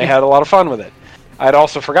Kart. And they had a lot of fun with it. I'd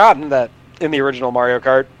also forgotten that in the original Mario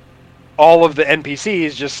Kart, all of the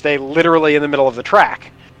NPCs just stay literally in the middle of the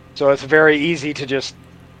track. So it's very easy to just,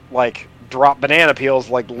 like, drop banana peels,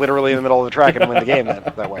 like, literally in the middle of the track and win the game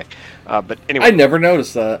that way. But anyway... I never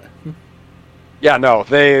noticed that. Yeah, no.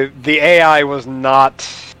 The AI was not...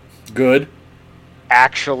 good.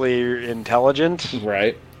 Actually intelligent.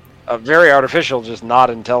 Right. Very artificial, just not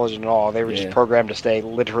intelligent at all. They were just programmed to stay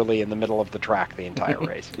literally in the middle of the track the entire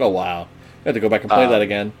race. Oh, wow. I have to go back and play that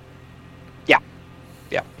again. Yeah.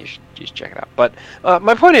 Yeah, you should check it out. But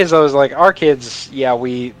my point is, though, is like our kids,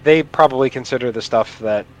 they probably consider the stuff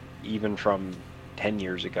that even from 10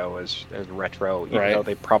 years ago as retro, even though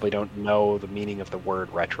they probably don't know the meaning of the word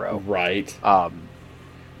retro. Right.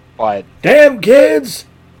 But... Damn kids!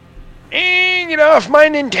 Get off my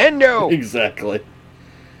Nintendo! Exactly.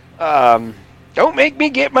 Don't make me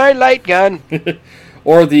get my light gun.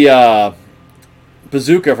 Or the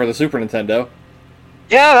bazooka for the Super Nintendo.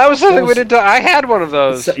 Yeah, that was something we did. I had one of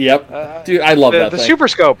those. Yep. Dude, I love that thing. The Super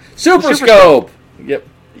Scope. Super Scope! Yep.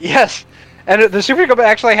 Yes. And the Super Scope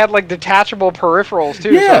actually had, like, detachable peripherals,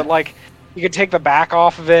 too. Yeah. So, like, you could take the back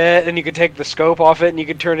off of it, and you could take the scope off it, and you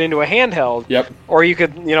could turn it into a handheld. Yep. Or you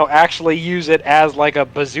could, actually use it as, like, a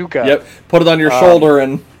bazooka. Yep. Put it on your shoulder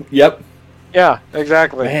and... Yep. Yeah,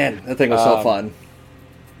 exactly. Man, that thing was so fun.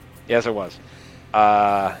 Yes, it was.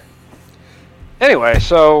 Anyway,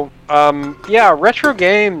 so, retro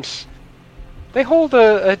games, they hold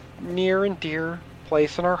a near and dear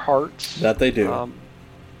place in our hearts. That they do.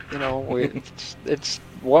 It's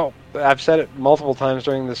well, I've said it multiple times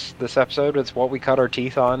during this episode. It's what we cut our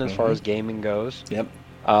teeth on as far as gaming goes. Yep.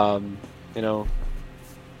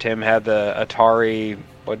 Tim had the Atari.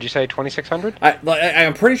 What did you say? 2600.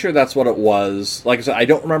 I'm pretty sure that's what it was. Like I said, I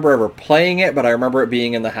don't remember ever playing it, but I remember it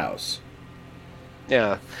being in the house.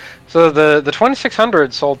 Yeah. So the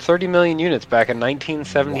 2600 sold 30 million units back in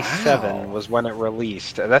 1977. Wow. Was when it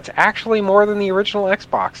released. That's actually more than the original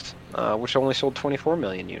Xbox, which only sold 24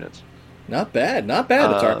 million units. Not bad,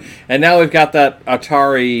 Atari. And now we've got that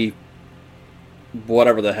Atari,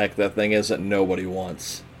 whatever the heck that thing is that nobody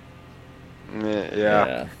wants.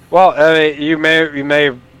 Yeah. Well, you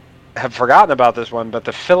may have forgotten about this one, but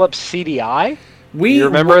the Philips CDI. You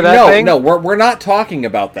remember that thing? No, we're not talking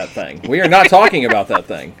about that thing. We are not talking about that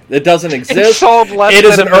thing. It doesn't exist. It sold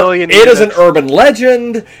less than a million units. It is an urban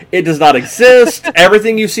legend. It does not exist.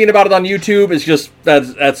 Everything you've seen about it on YouTube is just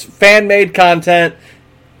that's fan-made content.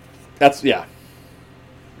 Yeah.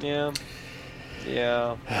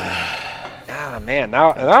 Ah, man.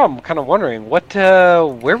 Now I'm kind of wondering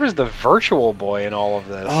where was the Virtual Boy in all of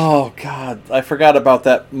this? Oh God, I forgot about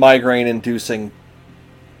that migraine-inducing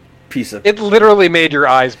piece of. It literally made your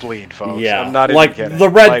eyes bleed, folks. Yeah, I'm not even kidding. The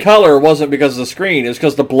red color wasn't because of the screen; it was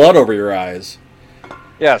because of the blood over your eyes.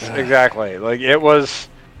 Yes, exactly. Like it was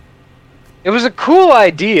a cool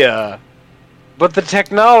idea. but the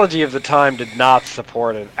technology of the time did not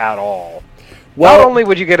support it at all. Well, not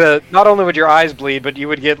only would your eyes bleed, but you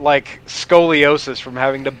would get like scoliosis from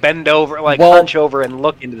having to bend over, hunch over and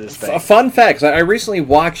look into this thing. Fun fact: I recently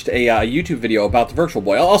watched a YouTube video about the Virtual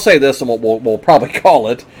Boy. I'll say this, and we'll probably call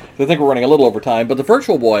it. I think we're running a little over time, but the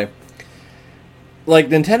Virtual Boy, like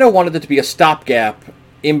Nintendo wanted it to be a stopgap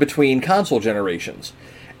in between console generations,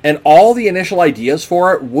 and all the initial ideas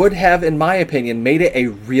for it would have, in my opinion, made it a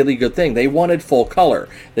really good thing. They wanted full color.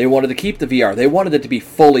 They wanted to keep the VR. They wanted it to be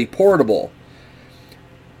fully portable.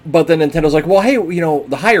 But then Nintendo's like, well, hey,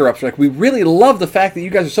 the higher-ups are like, we really love the fact that you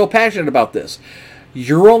guys are so passionate about this.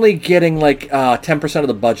 You're only getting, 10% of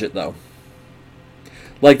the budget, though.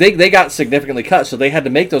 Like, they got significantly cut, so they had to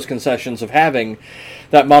make those concessions of having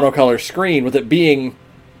that monocolor screen with it being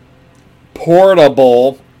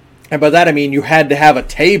portable. And by that, I mean you had to have a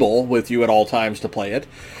table with you at all times to play it.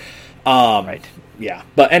 Right. Yeah.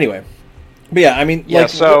 But anyway... But yeah, I mean,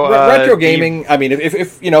 retro gaming. I mean,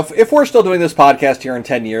 if we're still doing this podcast here in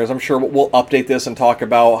 10 years, I'm sure we'll update this and talk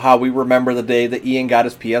about how we remember the day that Ian got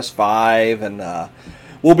his PS5, and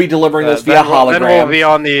we'll be delivering this via hologram. Then we'll be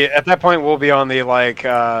on the. At that point, we'll be on the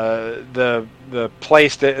the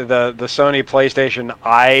Sony PlayStation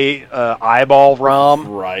eyeball ROM.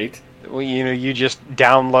 Right. You just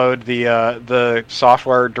download the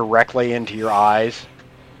software directly into your eyes.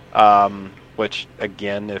 Which,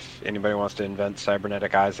 again, if anybody wants to invent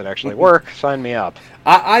cybernetic eyes that actually work, sign me up.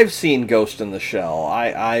 I've seen Ghost in the Shell.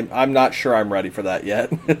 I'm not sure I'm ready for that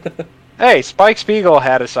yet. Hey, Spike Spiegel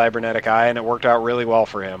had a cybernetic eye, and it worked out really well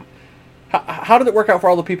for him. How did it work out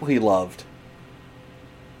for all the people he loved?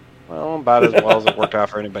 Well, about as well as it worked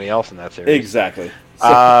out for anybody else in that series. Exactly.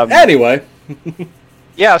 So, anyway.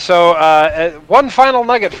 Yeah, so one final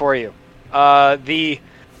nugget for you. The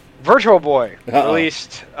Virtual Boy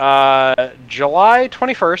released July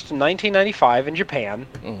 21st, 1995 in Japan.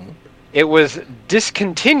 Mm-hmm. It was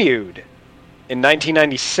discontinued in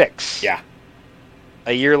 1996. Yeah.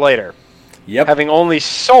 A year later. Yep. Having only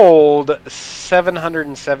sold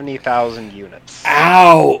 770,000 units.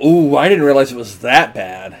 Ow! Ooh, I didn't realize it was that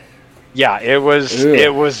bad. Yeah, it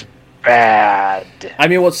was bad. I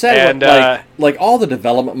mean, what's sad, like all the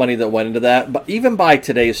development money that went into that, but even by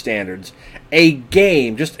today's standards, a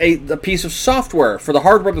game, just a piece of software for the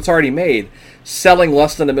hardware that's already made, selling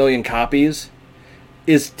less than 1 million copies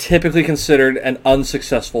is typically considered an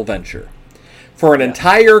unsuccessful venture. For an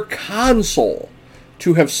entire console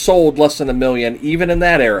to have sold less than 1 million, even in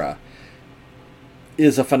that era,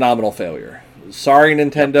 is a phenomenal failure. Sorry,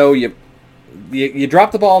 Nintendo, you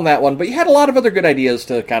dropped the ball on that one, but you had a lot of other good ideas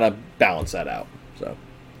to kind of balance that out. So,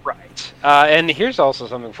 right. And here's also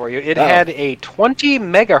something for you. It had a 20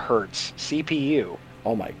 megahertz CPU.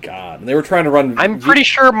 Oh my god! And they were trying to run. I'm pretty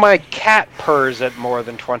sure my cat purrs at more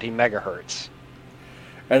than 20 megahertz.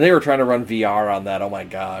 And they were trying to run VR on that. Oh my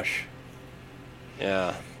gosh.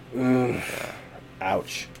 Yeah.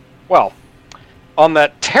 Ouch. Well, on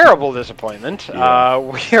that terrible disappointment,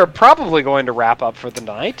 we are probably going to wrap up for the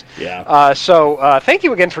night. Yeah. So thank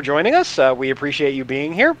you again for joining us. We appreciate you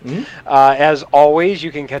being here. Mm-hmm. As always,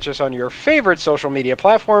 you can catch us on your favorite social media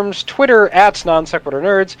platforms, Twitter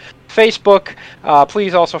 @NonSequiturNerds, Facebook.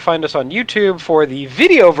 Please also find us on YouTube for the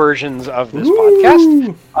video versions of this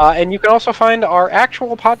podcast. And you can also find our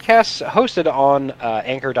actual podcasts hosted on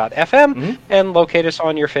Anchor.fm and locate us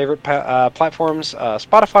on your favorite platforms,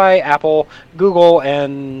 Spotify, Apple, Google,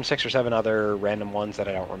 and 6 or 7 other random ones that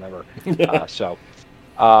I don't remember.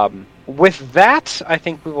 With that, I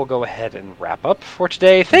think we will go ahead and wrap up for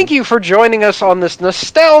today. Thank you for joining us on this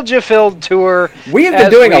nostalgia-filled tour. We have been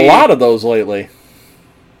doing a lot of those lately.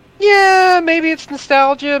 Yeah, maybe it's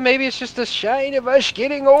nostalgia. Maybe it's just a sign of us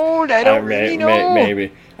getting old. I don't really know.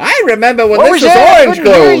 Maybe. I remember when this was orange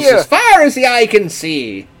glows, as far as the eye can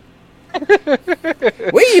see.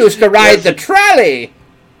 We used to ride the trolley.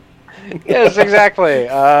 Yes, exactly.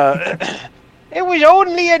 It was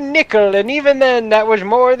only a nickel, and even then, that was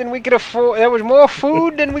more than we could afford. That was more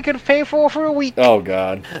food than we could pay for a week. Oh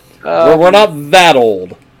God, we're not that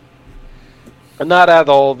old. Not that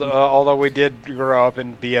old, although we did grow up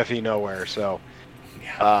in BFE nowhere, so...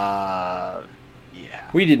 yeah.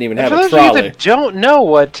 We didn't even have a trolley. For those of you that don't know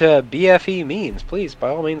what BFE means, please, by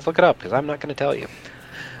all means, look it up, because I'm not going to tell you.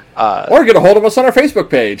 Or get a hold of us on our Facebook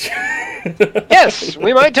page. Yes,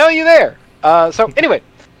 we might tell you there. So, anyway,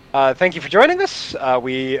 thank you for joining us.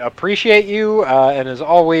 We appreciate you, and as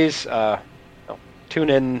always, tune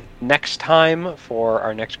in next time for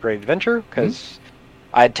our next great adventure, because...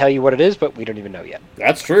 I'd tell you what it is, but we don't even know yet.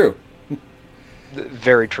 That's true.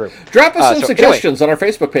 Very true. Drop us some suggestions on our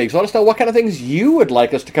Facebook page. Let us know what kind of things you would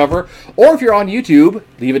like us to cover. Or if you're on YouTube,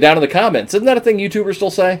 leave it down in the comments. Isn't that a thing YouTubers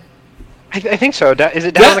still say? I think so. Is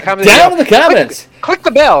it down in the comments? Down in the comments. Click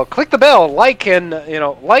the bell. Click the bell. Like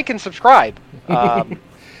and subscribe. I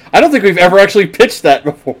don't think we've ever actually pitched that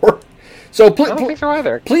before. So I don't think so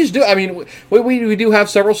either. Please do. I mean, we do have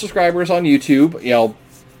several subscribers on YouTube.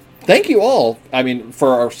 Thank you all. I mean,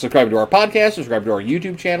 for subscribing to our podcast, subscribing to our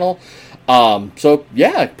YouTube channel. So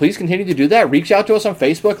yeah, please continue to do that. Reach out to us on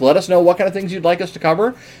Facebook. Let us know what kind of things you'd like us to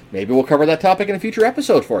cover. Maybe we'll cover that topic in a future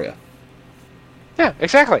episode for you. Yeah,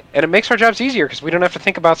 exactly. And it makes our jobs easier because we don't have to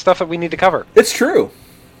think about stuff that we need to cover. It's true.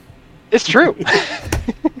 It's true.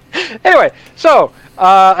 Anyway, so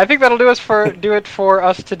I think that'll do it for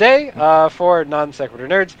us today. For Non Sequitur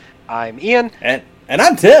Nerds, I'm Ian. And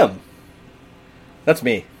I'm Tim. That's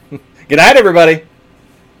me. Good night, everybody.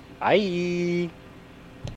 Bye.